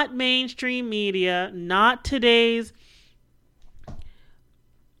 not mainstream media, not today's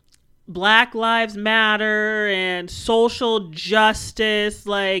Black Lives Matter and social justice,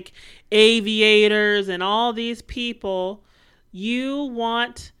 like aviators and all these people, you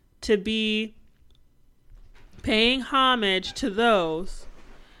want to be paying homage to those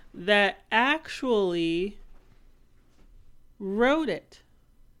that actually wrote it.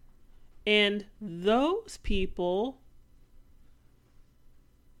 And those people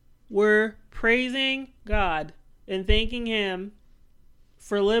were praising God and thanking Him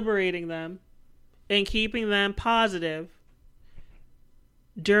for liberating them and keeping them positive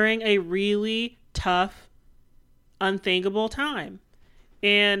during a really tough, unthinkable time.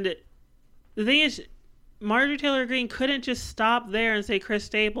 And the thing is, Marjorie Taylor Greene couldn't just stop there and say Chris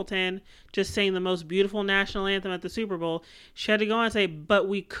Stapleton just sang the most beautiful national anthem at the Super Bowl. She had to go on and say, but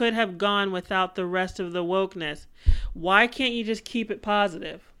we could have gone without the rest of the wokeness. Why can't you just keep it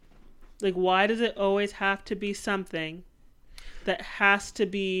positive? Like, why does it always have to be something that has to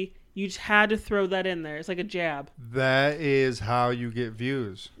be, you just had to throw that in there? It's like a jab. That is how you get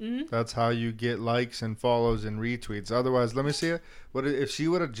views. Mm-hmm. That's how you get likes and follows and retweets. Otherwise, let me see it. What if she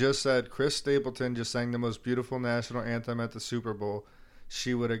would have just said Chris Stapleton just sang the most beautiful national anthem at the Super Bowl?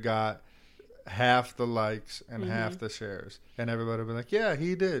 She would have got half the likes and half the shares, and everybody would be like, "Yeah,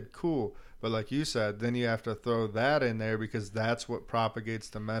 he did, cool." But like you said, then you have to throw that in there because that's what propagates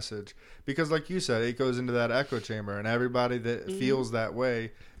the message. Because like you said, it goes into that echo chamber, and everybody that feels that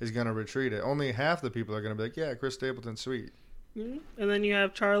way is going to retreat it. Only half the people are going to be like, "Yeah, Chris Stapleton's sweet." And then you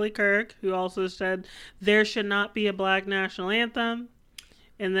have Charlie Kirk, who also said there should not be a black national anthem.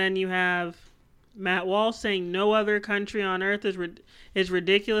 And then you have Matt Walsh saying no other country on earth is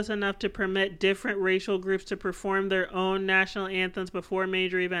ridiculous enough to permit different racial groups to perform their own national anthems before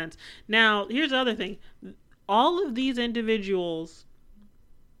major events. Now, here's the other thing. All of these individuals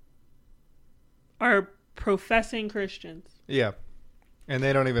are professing Christians. Yeah. And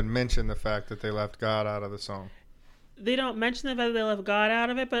they don't even mention the fact that they left God out of the song. They don't mention the fact that they left God out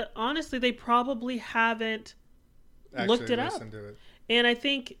of it, but honestly, they probably haven't looked it up. To it. And I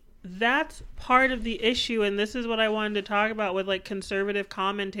think that's part of the issue, and this is what I wanted to talk about with like conservative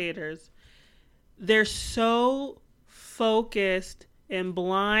commentators. They're so focused and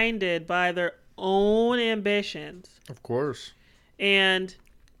blinded by their own ambitions. Of course. And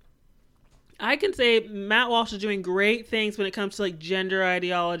I can say Matt Walsh is doing great things when it comes to like gender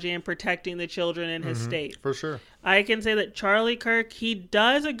ideology and protecting the children in his state. For sure. I can say that Charlie Kirk, he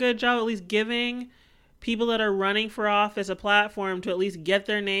does a good job at least giving people that are running for office a platform to at least get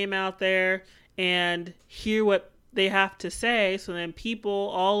their name out there and hear what they have to say, so then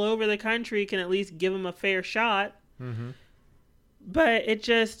people all over the country can at least give them a fair shot. Mm-hmm. But it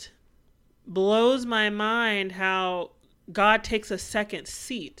just blows my mind how God takes a second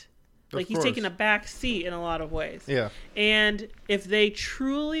seat. Like he's taking a back seat in a lot of ways. Yeah. And if they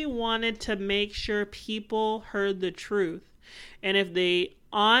truly wanted to make sure people heard the truth, and if they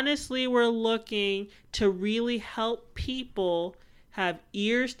honestly were looking to really help people have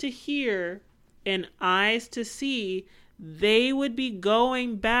ears to hear and eyes to see, they would be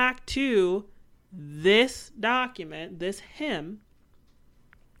going back to this document, this hymn,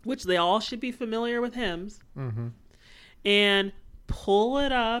 which they all should be familiar with hymns, and pull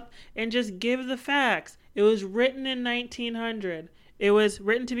it up and just give the facts. It was written in 1900. It was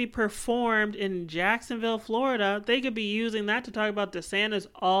written to be performed in Jacksonville, Florida. They could be using that to talk about DeSantis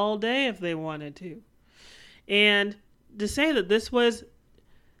all day if they wanted to. And to say that this was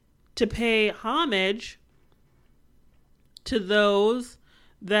to pay homage to those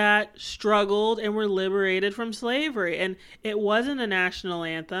that struggled and were liberated from slavery. And it wasn't a national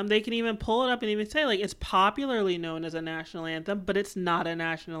anthem. They can even pull it up and even say, like, it's popularly known as a national anthem, but it's not a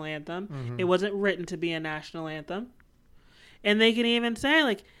national anthem. It wasn't written to be a national anthem. And they can even say,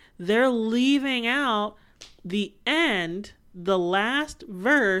 like, they're leaving out the end, the last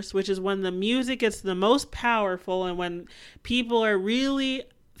verse, which is when the music is the most powerful and when people are really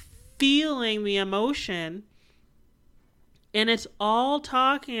feeling the emotion. And it's all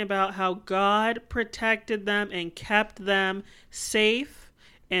talking about how God protected them and kept them safe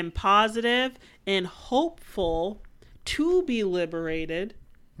and positive and hopeful to be liberated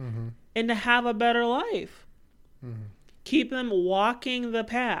and to have a better life. Keep them walking the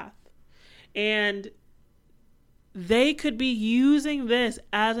path. And they could be using this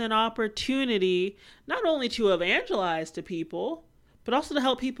as an opportunity not only to evangelize to people, but also to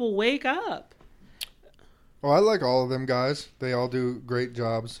help people wake up. Well, I like all of them guys. They all do great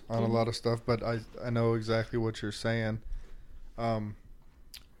jobs on a lot of stuff, but I know exactly what you're saying.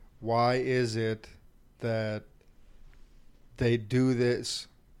 Why is it that they do this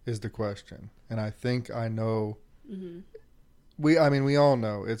is the question. And I think I know. We all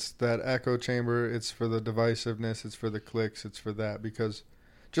know. It's that echo chamber. It's for the divisiveness. It's for the clicks. It's for that. Because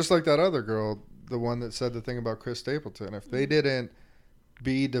just like that other girl, the one that said the thing about Chris Stapleton, if they didn't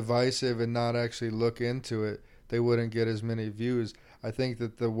be divisive and not actually look into it, they wouldn't get as many views. I think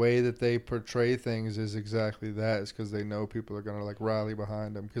that the way that they portray things is exactly that. It's because they know people are going to like rally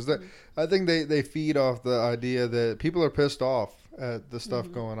behind them. Because I think they feed off the idea that people are pissed off at the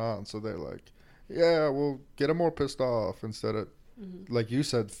stuff going on. So they're like, yeah, we'll get them more pissed off instead of, like you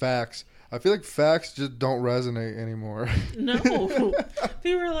said, facts. I feel like facts just don't resonate anymore. No.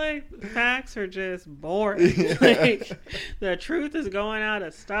 People are like, facts are just boring. Yeah. Like, the truth is going out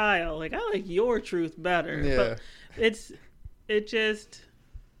of style. Like, I like your truth better. Yeah. But it just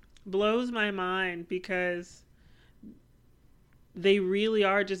blows my mind because they really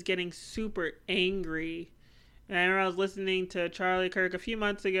are just getting super angry. And I remember I was listening to Charlie Kirk a few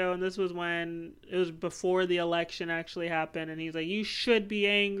months ago, and this was when it was before the election actually happened. And he's like, you should be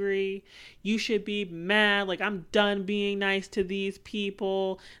angry. You should be mad. Like, I'm done being nice to these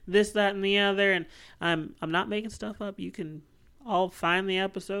people, this, that, and the other. And I'm not making stuff up. I'll find the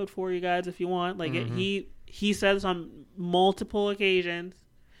episode for you guys if you want. Like, he said this on multiple occasions.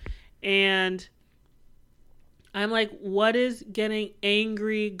 And I'm like, what is getting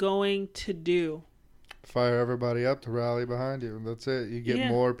angry going to do? Fire everybody up to rally behind you. That's it. You get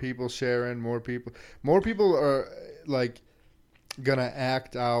more people sharing, more people are like gonna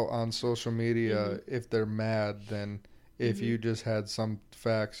act out on social media if they're mad than if you just had some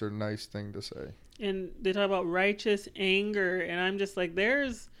facts or nice thing to say. And they talk about righteous anger, and I'm just like,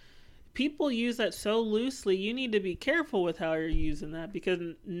 people use that so loosely. You need to be careful with how you're using that, because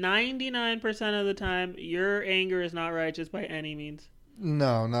 99% of the time your anger is not righteous by any means.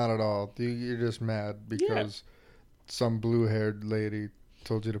 No, not at all. You're just mad because some blue-haired lady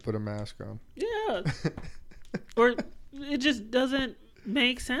told you to put a mask on. Yeah. Or it just doesn't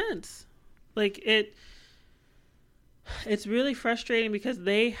make sense. Like, it's really frustrating because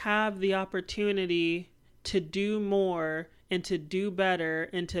they have the opportunity to do more and to do better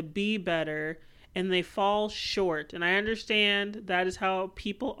and to be better, and they fall short. And I understand that is how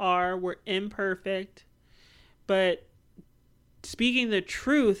people are. We're imperfect. But speaking the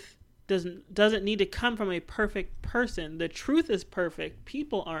truth doesn't need to come from a perfect person. The truth is perfect.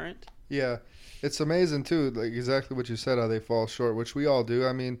 People aren't. Yeah. It's amazing, too, like exactly what you said, how they fall short, which we all do.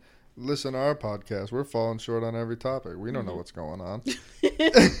 I mean, listen to our podcast. We're falling short on every topic. We don't know what's going on.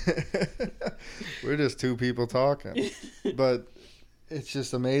 We're just two people talking. But it's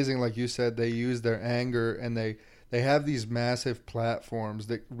just amazing, like you said, they use their anger, and they have these massive platforms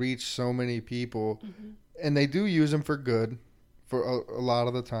that reach so many people, and they do use them for good for a lot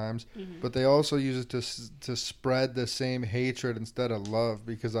of the times, but they also use it to spread the same hatred instead of love,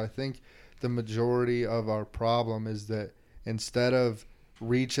 because I think the majority of our problem is that instead of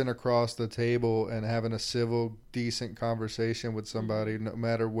reaching across the table and having a civil, decent conversation with somebody, no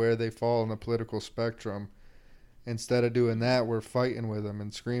matter where they fall in the political spectrum, instead of doing that, we're fighting with them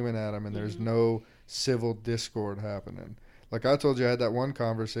and screaming at them, and there's no civil discord happening. Like I told you, I had that one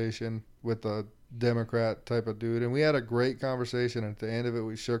conversation with a Democrat type of dude, and we had a great conversation, and at the end of it,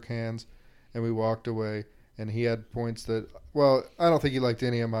 we shook hands, and we walked away, and he had points that, well, I don't think he liked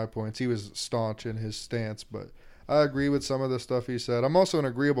any of my points. He was staunch in his stance, but I agree with some of the stuff he said. I'm also an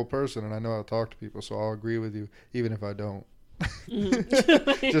agreeable person, and I know how to talk to people, so I'll agree with you, even if I don't.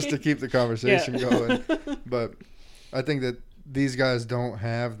 Just to keep the conversation going. But I think that these guys don't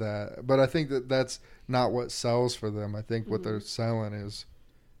have that. But I think that that's not what sells for them. I think what they're selling is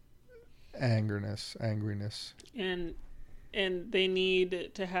angriness. And they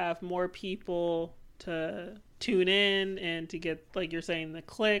need to have more people to tune in and to get, like you're saying, the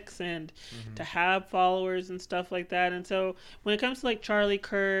clicks and to have followers and stuff like that. And so when it comes to like Charlie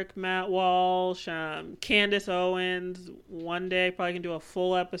Kirk, Matt Walsh, Candace Owens, one day I probably can do a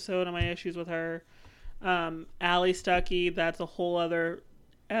full episode on my issues with her. Allie Stuckey, that's a whole other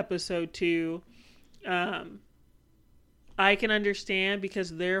episode too. I can understand,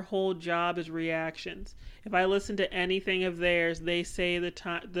 because their whole job is reactions. If I listen to anything of theirs, they say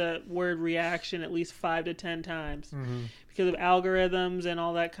the word reaction at least 5 to 10 times because of algorithms and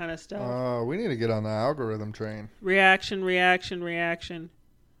all that kind of stuff. Oh, we need to get on the algorithm train. Reaction.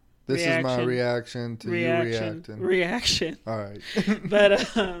 This is my reaction to you reacting. Reaction. All right. But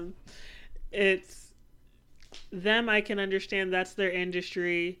it's them. I can understand. That's their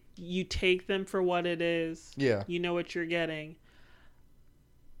industry. You take them for what it is. Yeah. You know what you're getting.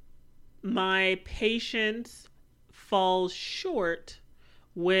 My patience falls short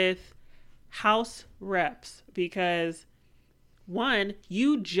with House reps because, one,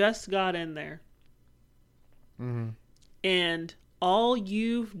 you just got in there. And all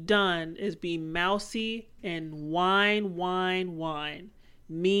you've done is be mousy and whine.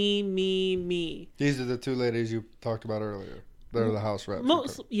 Me. These are the two ladies you talked about earlier. They're the House reps.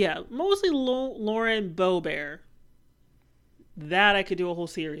 Mostly Lauren Boebert. That I could do a whole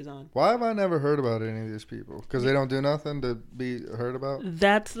series on. Why have I never heard about any of these people? Because they don't do nothing to be heard about?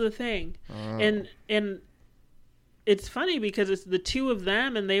 That's the thing. And it's funny because it's the two of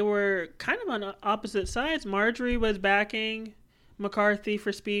them, and they were kind of on opposite sides. Marjorie was backing McCarthy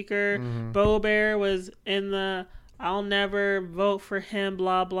for speaker. Boebert was in the I'll never vote for him,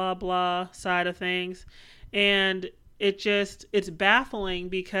 blah, blah, blah side of things. And it's baffling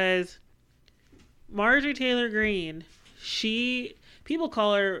because Marjorie Taylor Greene, people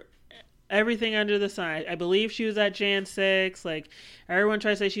call her everything under the sun. I believe she was at Jan 6. Like, everyone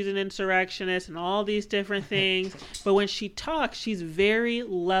tries to say she's an insurrectionist and all these different things. But when she talks, she's very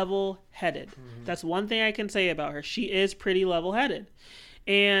level-headed. That's one thing I can say about her. She is pretty level-headed.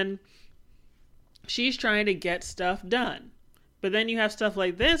 And she's trying to get stuff done. But then you have stuff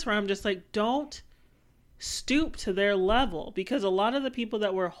like this where I'm just like, don't stoop to their level. Because a lot of the people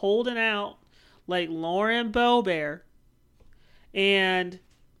that were holding out, like Lauren Boebert, and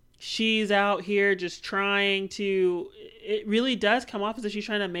she's out here just trying to, it really does come off as if she's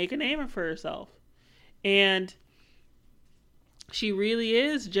trying to make a name for herself. And she really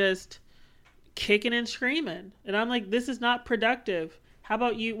is just kicking and screaming. And I'm like, this is not productive. How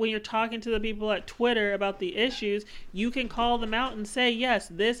about you, when you're talking to the people at Twitter about the issues, you can call them out and say, yes,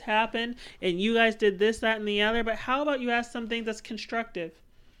 this happened, and you guys did this, that, and the other. But how about you ask something that's constructive?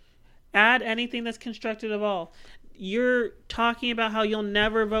 Add anything that's constructive at all. You're talking about how you'll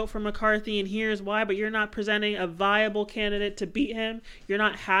never vote for McCarthy, and here's why, but you're not presenting a viable candidate to beat him. You're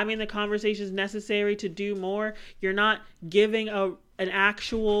not having the conversations necessary to do more. You're not giving an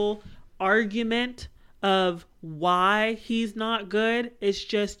actual argument of why he's not good. It's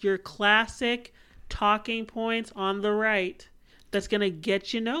just your classic talking points on the right that's going to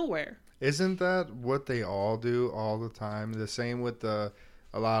get you nowhere. Isn't that what they all do all the time? The same with the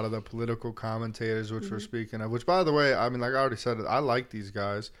a lot of the political commentators, which Mm-hmm. we're speaking of, which, by the way, I mean, like I already said, I like these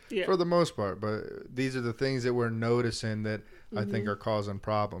guys for the most part, but these are the things that we're noticing that I think are causing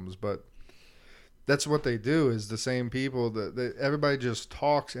problems. But that's what they do, is the same people that everybody just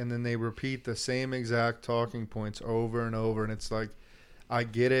talks and then they repeat the same exact talking points over and over. And it's like, I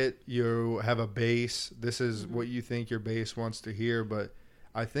get it. You have a base. This is what you think your base wants to hear. But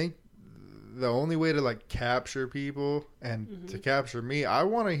I think the only way to like capture people and to capture me, I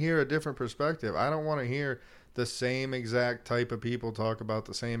want to hear a different perspective. I don't want to hear the same exact type of people talk about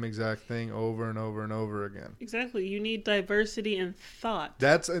the same exact thing over and over and over again. Exactly. You need diversity in thought.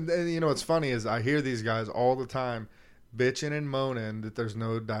 That's and you know what's funny is I hear these guys all the time bitching and moaning that there's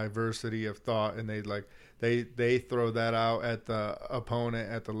no diversity of thought, and they throw that out at the opponent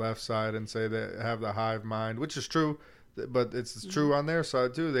at the left side and say they have the hive mind, which is true, but it's true on their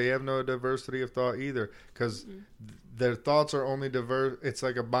side too. They have no diversity of thought either, because their thoughts are only diverse. It's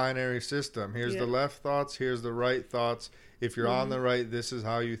like a binary system. Here's the left thoughts, here's the right thoughts. If you're on the right, this is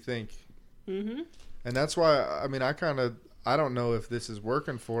how you think. And that's why, I mean, I don't know if this is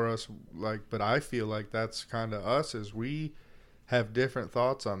working for us, but I feel like that's kind of us, is we have different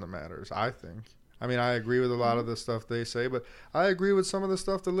thoughts on the matters, I think. I mean, I agree with a lot of the stuff they say, but I agree with some of the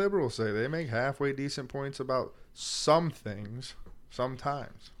stuff the liberals say. They make halfway decent points about some things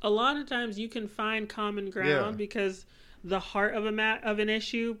sometimes. A lot of times you can find common ground because the heart of an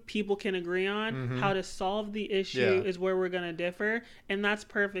issue people can agree on. How to solve the issue is where we're going to differ, and that's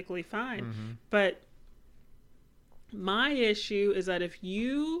perfectly fine. But my issue is that if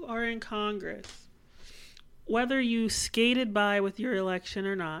you are in Congress, whether you skated by with your election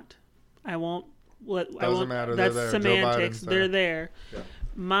or not, Doesn't matter. That's they're there. semantics. They're there. Yeah.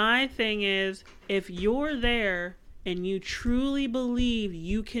 My thing is, if you're there and you truly believe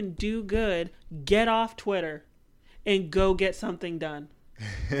you can do good, get off Twitter and go get something done.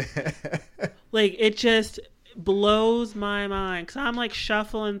 Like, it just blows my mind, because I'm like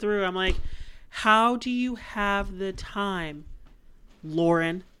shuffling through. I'm like, how do you have the time,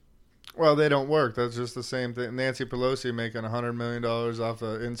 Lauren? Well, they don't work. That's just the same thing. Nancy Pelosi making $100 million off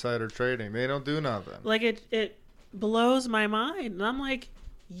of insider trading. They don't do nothing. Like, it blows my mind. And I'm like,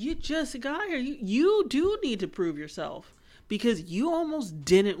 you just got here. You do need to prove yourself, because you almost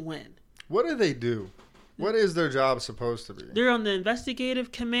didn't win. What do they do? What is their job supposed to be? They're on the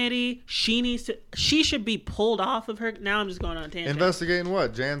investigative committee. She should be pulled off of her. Now I'm just going on a tangent. Investigating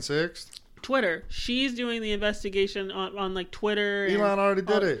what? Jan 6th? Twitter. She's doing the investigation on like Twitter. Elon already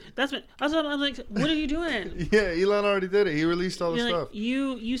did it. That's what I'm like. What are you doing? Yeah, Elon already did it. He released all the stuff. Like,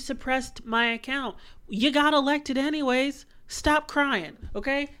 you suppressed my account. You got elected anyways. Stop crying,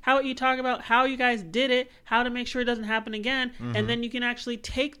 okay? How about you talk about how you guys did it, how to make sure it doesn't happen again, and then you can actually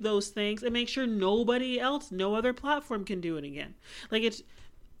take those things and make sure nobody else, no other platform can do it again. Like,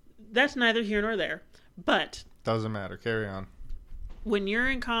 that's neither here nor there. But doesn't matter. Carry on. When you're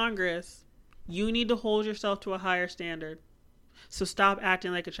in Congress, you need to hold yourself to a higher standard. So stop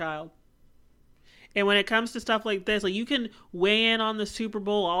acting like a child. And when it comes to stuff like this, like, you can weigh in on the Super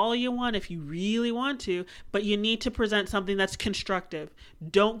Bowl all you want if you really want to, but you need to present something that's constructive.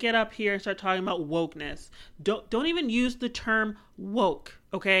 Don't get up here and start talking about wokeness. Don't even use the term woke,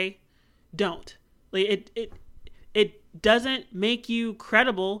 okay? Don't. Like, it doesn't make you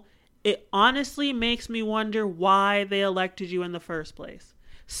credible. It honestly makes me wonder why they elected you in the first place.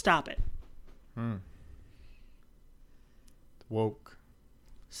 Stop it. Woke.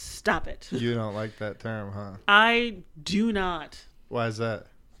 Stop it. You don't like that term, huh? I do not. Why is that?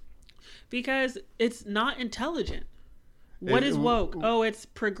 Because it's not intelligent. What is woke? Oh, it's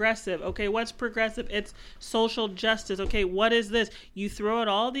progressive. Okay, what's progressive? It's social justice. Okay, what is this? You throw out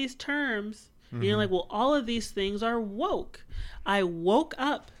all these terms, and you're like, well, all of these things are woke. I woke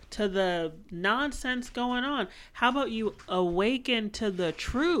up to the nonsense going on. How about you awaken to the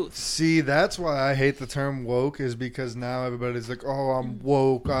truth? See, that's why I hate the term woke, is because now everybody's like, oh, I'm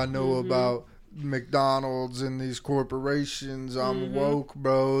woke. I know about McDonald's and these corporations. I'm woke,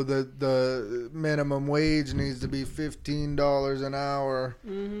 bro. The minimum wage needs to be $15 an hour.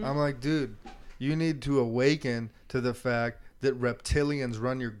 I'm like, dude, you need to awaken to the fact that reptilians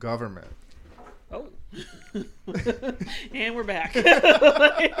run your government. Oh. And we're back.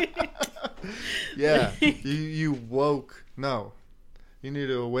 Yeah, you woke. No, you need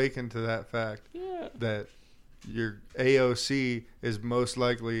to awaken to that fact that your AOC is most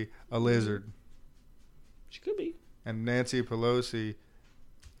likely a lizard. She could be. And Nancy Pelosi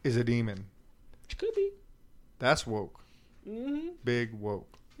is a demon. She could be. That's woke. Big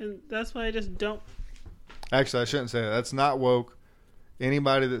woke. And that's why I just don't. Actually, I shouldn't say that. That's not woke.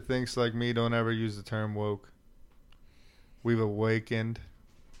 Anybody that thinks like me, don't ever use the term woke. We've awakened.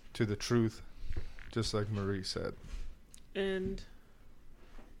 to the truth, just like Marie said. And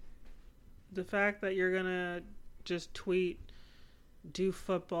the fact that you're gonna just tweet, do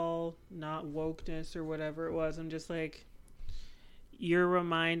football, not wokeness or whatever it was, I'm just like, you're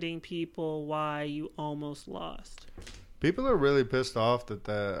reminding people why you almost lost. People are really pissed off that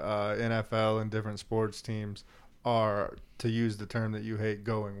the NFL and different sports teams are, to use the term that you hate,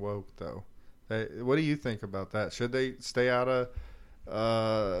 going woke, though. What do you think about that? Should they stay out of,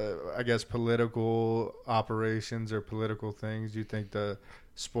 I guess, political operations or political things? Do you think the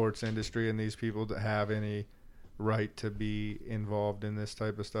sports industry and these people that have any right to be involved in this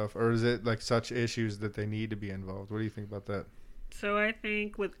type of stuff? Or is it like such issues that they need to be involved? What do you think about that? So I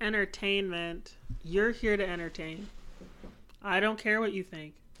think with entertainment, you're here to entertain. I don't care what you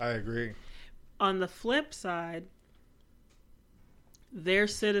think. I agree. On the flip side, they're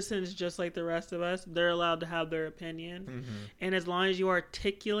citizens just like the rest of us. They're allowed to have their opinion. Mm-hmm. And as long as you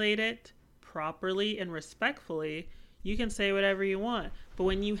articulate it properly and respectfully, you can say whatever you want. But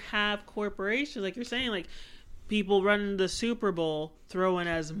when you have corporations, like you're saying, like people running the Super Bowl, throwing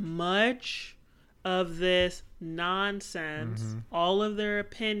as much of this nonsense, mm-hmm. all of their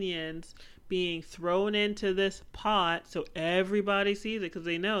opinions being thrown into this pot so everybody sees it because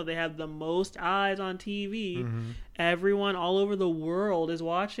they know they have the most eyes on TV. Mm-hmm. Everyone all over the world is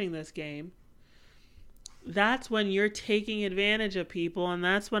watching this game. That's when you're taking advantage of people, and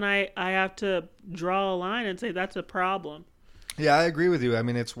that's when I have to draw a line and say that's a problem. Yeah, I agree with you. I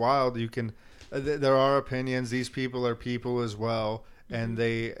mean, it's wild. You can there are opinions. These people are people as well, and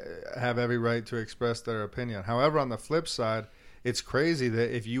they have every right to express their opinion. However, on the flip side, it's crazy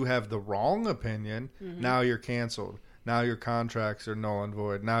that if you have the wrong opinion, mm-hmm. now you're canceled. Now your contracts are null and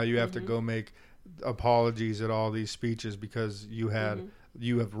void. Now you have mm-hmm. to go make apologies at all these speeches because you had mm-hmm.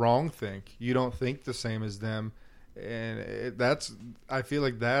 you have wrong think. You don't think the same as them, and I feel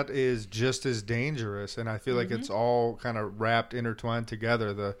like that is just as dangerous. And I feel mm-hmm. like it's all kind of wrapped, intertwined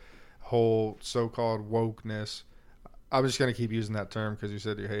together. The whole so-called wokeness. I'm just going to keep using that term because you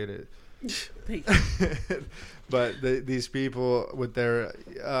said you hate it. But these people with their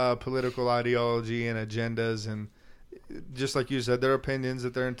political ideology and agendas, and just like you said, their opinions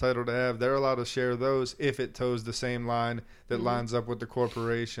that they're entitled to have, they're allowed to share those if it toes the same line that mm-hmm. lines up with the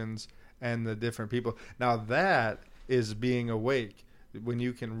corporations and the different people. Now that is being awake, when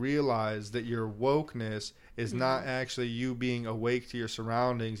you can realize that your wokeness is mm-hmm. not actually you being awake to your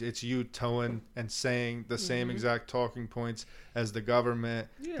surroundings. It's you towing and saying the same mm-hmm. exact talking points as the government,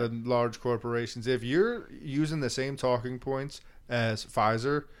 the large corporations. If you're using the same talking points as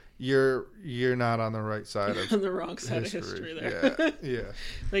Pfizer, you're not on the right side of on the wrong side of history there. Yeah.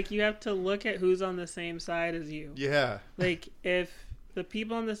 Like, you have to look at who's on the same side as you. Yeah. Like, if the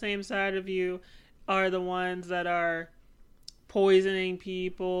people on the same side of you are the ones that are poisoning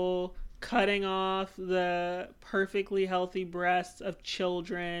people, cutting off the perfectly healthy breasts of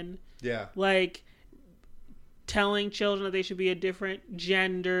children. Yeah. Like telling children that they should be a different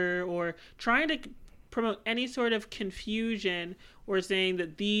gender, or trying to promote any sort of confusion, or saying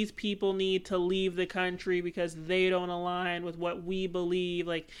that these people need to leave the country because they don't align with what we believe.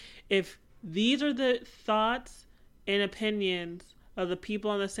 Like, if these are the thoughts and opinions of the people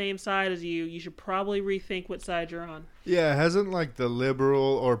on the same side as you, you should probably rethink what side you're on. Yeah, hasn't like the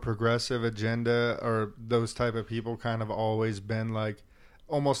liberal or progressive agenda or those type of people kind of always been like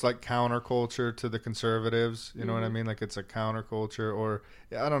almost like counterculture to the conservatives? You know mm-hmm. what I mean? Like, it's a counterculture, or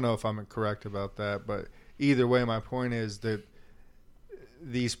I don't know if I'm correct about that, but either way, my point is that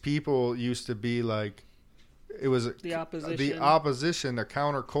these people used to be like, it was the opposition, a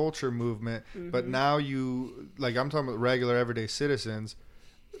counterculture movement. Mm-hmm. But now I'm talking about regular everyday citizens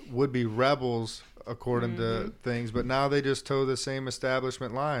would be rebels according mm-hmm. to things, but now they just toe the same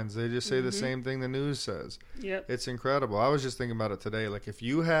establishment lines. They just say mm-hmm. the same thing the news says. Yep. It's incredible. I was just thinking about it today. Like, if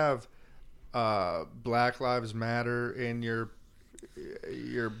you have Black Lives Matter in your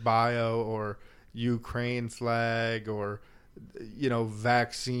bio, or Ukraine flag, or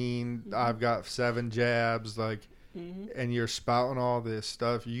vaccine, mm-hmm. I've got 7 jabs, like, mm-hmm. and you're spouting all this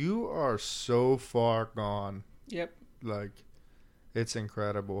stuff, you are so far gone. Yep. Like, it's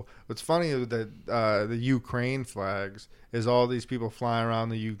incredible. What's funny is that the Ukraine flags is all these people flying around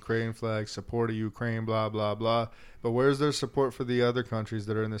the Ukraine flag, support of Ukraine, blah, blah, blah. But where's their support for the other countries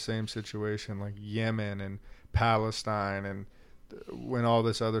that are in the same situation, like Yemen and Palestine, and when all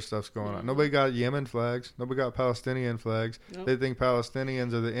this other stuff's going on? Nobody got Yemen flags. Nobody got Palestinian flags. Nope. They think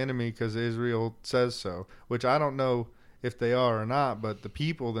Palestinians are the enemy because Israel says so, which I don't know if they are or not, but the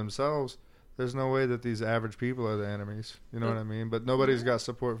people themselves, there's no way that these average people are the enemies. You know what I mean? But nobody's got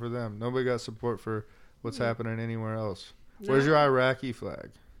support for them. Nobody got support for what's happening anywhere else. Where's your Iraqi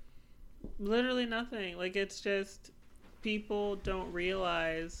flag? Literally nothing. Like, it's just people don't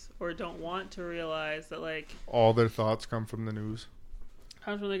realize or don't want to realize that, like, all their thoughts come from the news.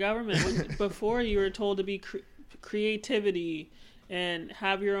 Comes from the government. Before, you were told to be creativity and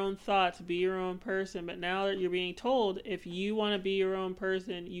have your own thoughts, be your own person. But now that you're being told, if you want to be your own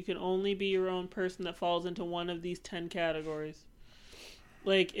person, you can only be your own person that falls into one of these 10 categories.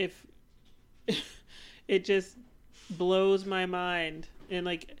 Like, if it just blows my mind. And,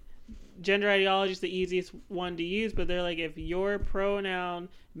 like, gender ideology is the easiest one to use, but they're like, if your pronoun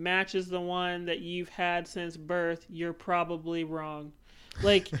matches the one that you've had since birth, you're probably wrong.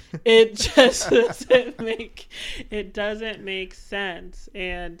 Like, it just doesn't make sense.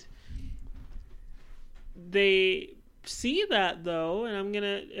 And they see that, though, and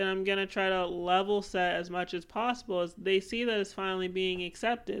I'm gonna try to level set as much as possible. As they see that it's finally being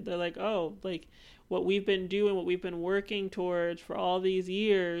accepted. They're like, oh, like, what we've been doing, what we've been working towards for all these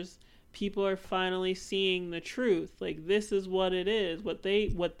years, people are finally seeing the truth. Like, this is what it is, what they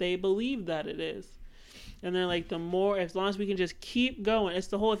believe that it is. And they're like, as long as we can just keep going. It's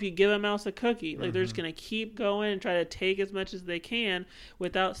the whole, if you give a mouse a cookie, like, they're just going to keep going and try to take as much as they can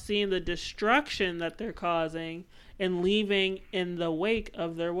without seeing the destruction that they're causing and leaving in the wake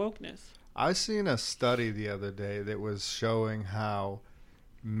of their wokeness. I seen a study the other day that was showing how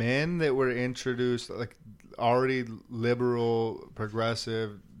men that were introduced, like already liberal,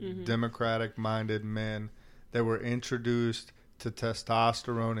 progressive, democratic-minded men that were introduced to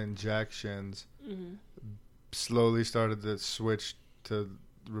testosterone injections, slowly started to switch to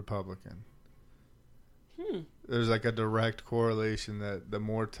Republican. There's like a direct correlation that the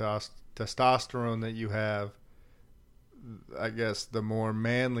more testosterone that you have, I guess the more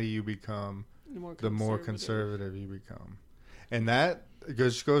manly you become, the more conservative you become. And that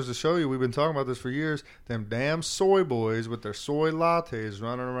just goes to show you, we've been talking about this for years, them damn soy boys with their soy lattes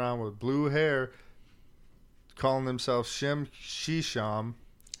running around with blue hair calling themselves Shisham.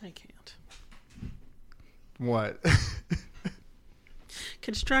 I can't. What?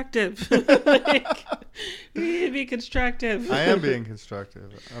 Constructive. Like, we need to be constructive. I am being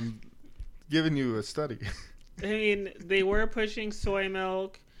constructive. I'm giving you a study. I mean, they were pushing soy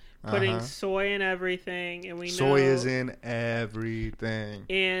milk, putting soy in everything, and we know soy is in everything.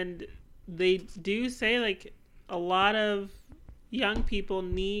 And they do say, like, a lot of young people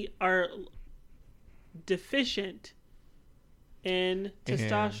are deficient in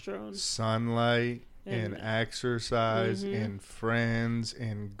testosterone, in sunlight, in exercise, in friends,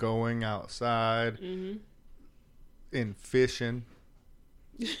 in going outside, in fishing.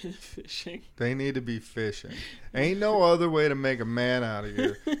 Fishing. They need to be fishing. Ain't no other way to make a man out of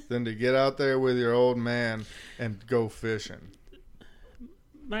you than to get out there with your old man and go fishing.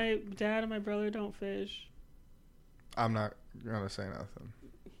 My dad and my brother don't fish. I'm not gonna say nothing.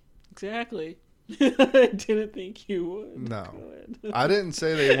 Exactly. I didn't think you would. No. I didn't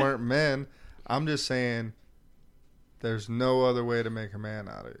say they weren't men. I'm just saying there's no other way to make a man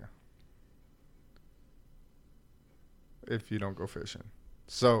out of you if you don't go fishing.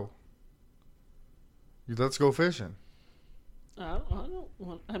 So, let's go fishing. I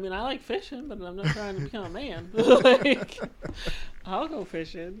mean, I like fishing, but I'm not trying to become a man. Like, I'll go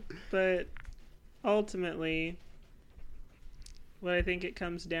fishing. But ultimately, what I think it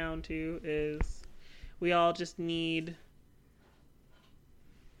comes down to is we all just need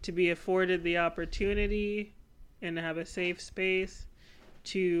to be afforded the opportunity and to have a safe space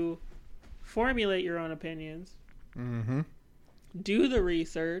to formulate your own opinions. Do the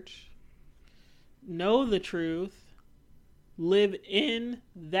research, know the truth, live in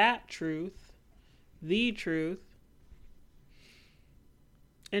that truth, the truth,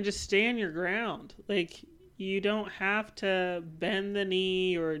 and just stand your ground. Like, you don't have to bend the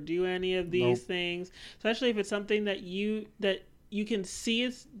knee or do any of these things, especially if it's something that you can see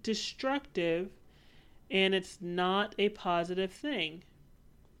is destructive and it's not a positive thing.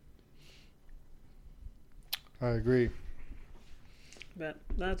 I agree. But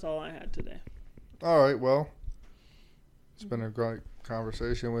that's all I had today. All right, well, it's been a great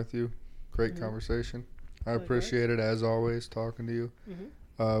conversation with you. Great conversation. I appreciate it, as always, talking to you.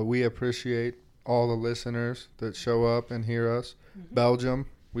 We appreciate all the listeners that show up and hear us. Belgium,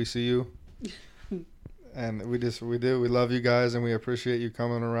 we see you. And we love you guys, and we appreciate you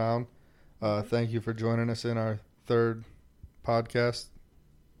coming around. Thank you for joining us in our third podcast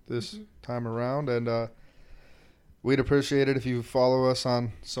this time around. And we'd appreciate it if you follow us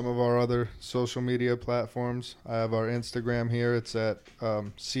on some of our other social media platforms. I have our Instagram here. It's at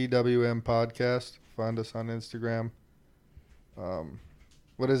CWM Podcast. Find us on Instagram.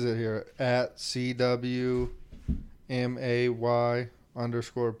 What is it here? At CWMAY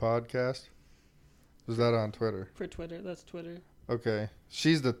 _podcast. Was that on Twitter? For Twitter, that's Twitter. Okay,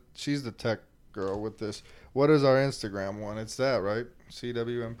 she's the tech girl with this. What is our Instagram one? It's that, right?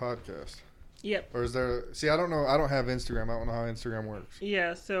 CWM podcast. Yep. Or is there? See, I don't know. I don't have Instagram. I don't know how Instagram works.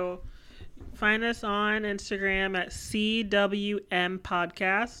 Yeah. So find us on Instagram at CWM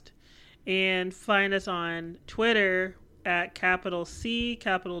podcast, and find us on Twitter at capital C,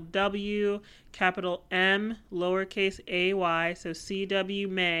 capital W, capital M, lowercase AY, so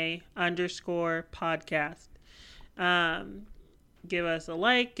CWMay _podcast. Give us a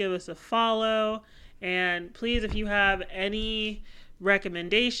like, give us a follow, and please, if you have any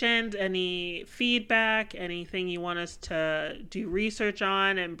recommendations, any feedback, anything you want us to do research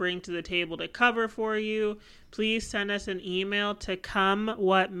on and bring to the table to cover for you, please send us an email to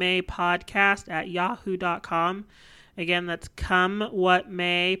comewhatmaypodcast@yahoo.com. Again, that's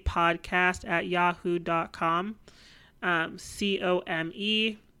comewhatmaypodcast@yahoo.com.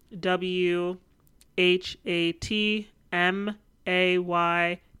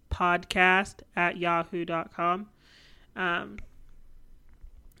 COMEWHATMAY podcast@yahoo.com.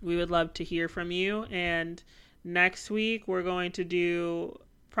 We would love to hear from you. And next week, we're going to do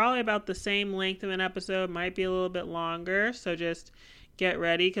probably about the same length of an episode, might be a little bit longer. So just get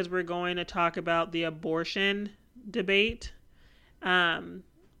ready, because we're going to talk about the abortion debate. We're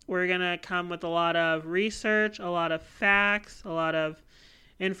going to come with a lot of research, a lot of facts, a lot of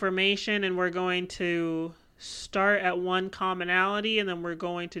information, and we're going to start at one commonality, and then we're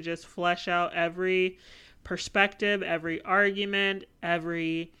going to just flesh out every perspective, every argument,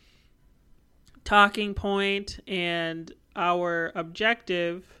 every talking point, and our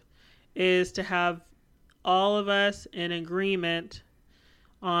objective is to have all of us in agreement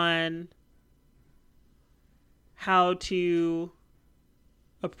on how to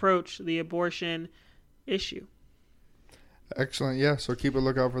approach the abortion issue. Excellent. Yeah, so keep a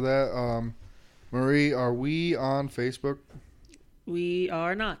lookout for that. Marie, are we on Facebook? We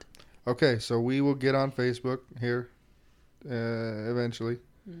are not. Okay, so we will get on Facebook here eventually.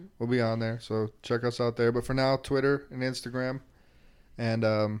 Mm-hmm. We'll be on there, so check us out there. But for now, Twitter and Instagram.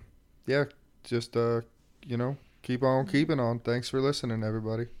 And, yeah, just, keep on keeping on. Thanks for listening,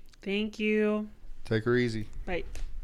 everybody. Thank you. Take her easy. Bye.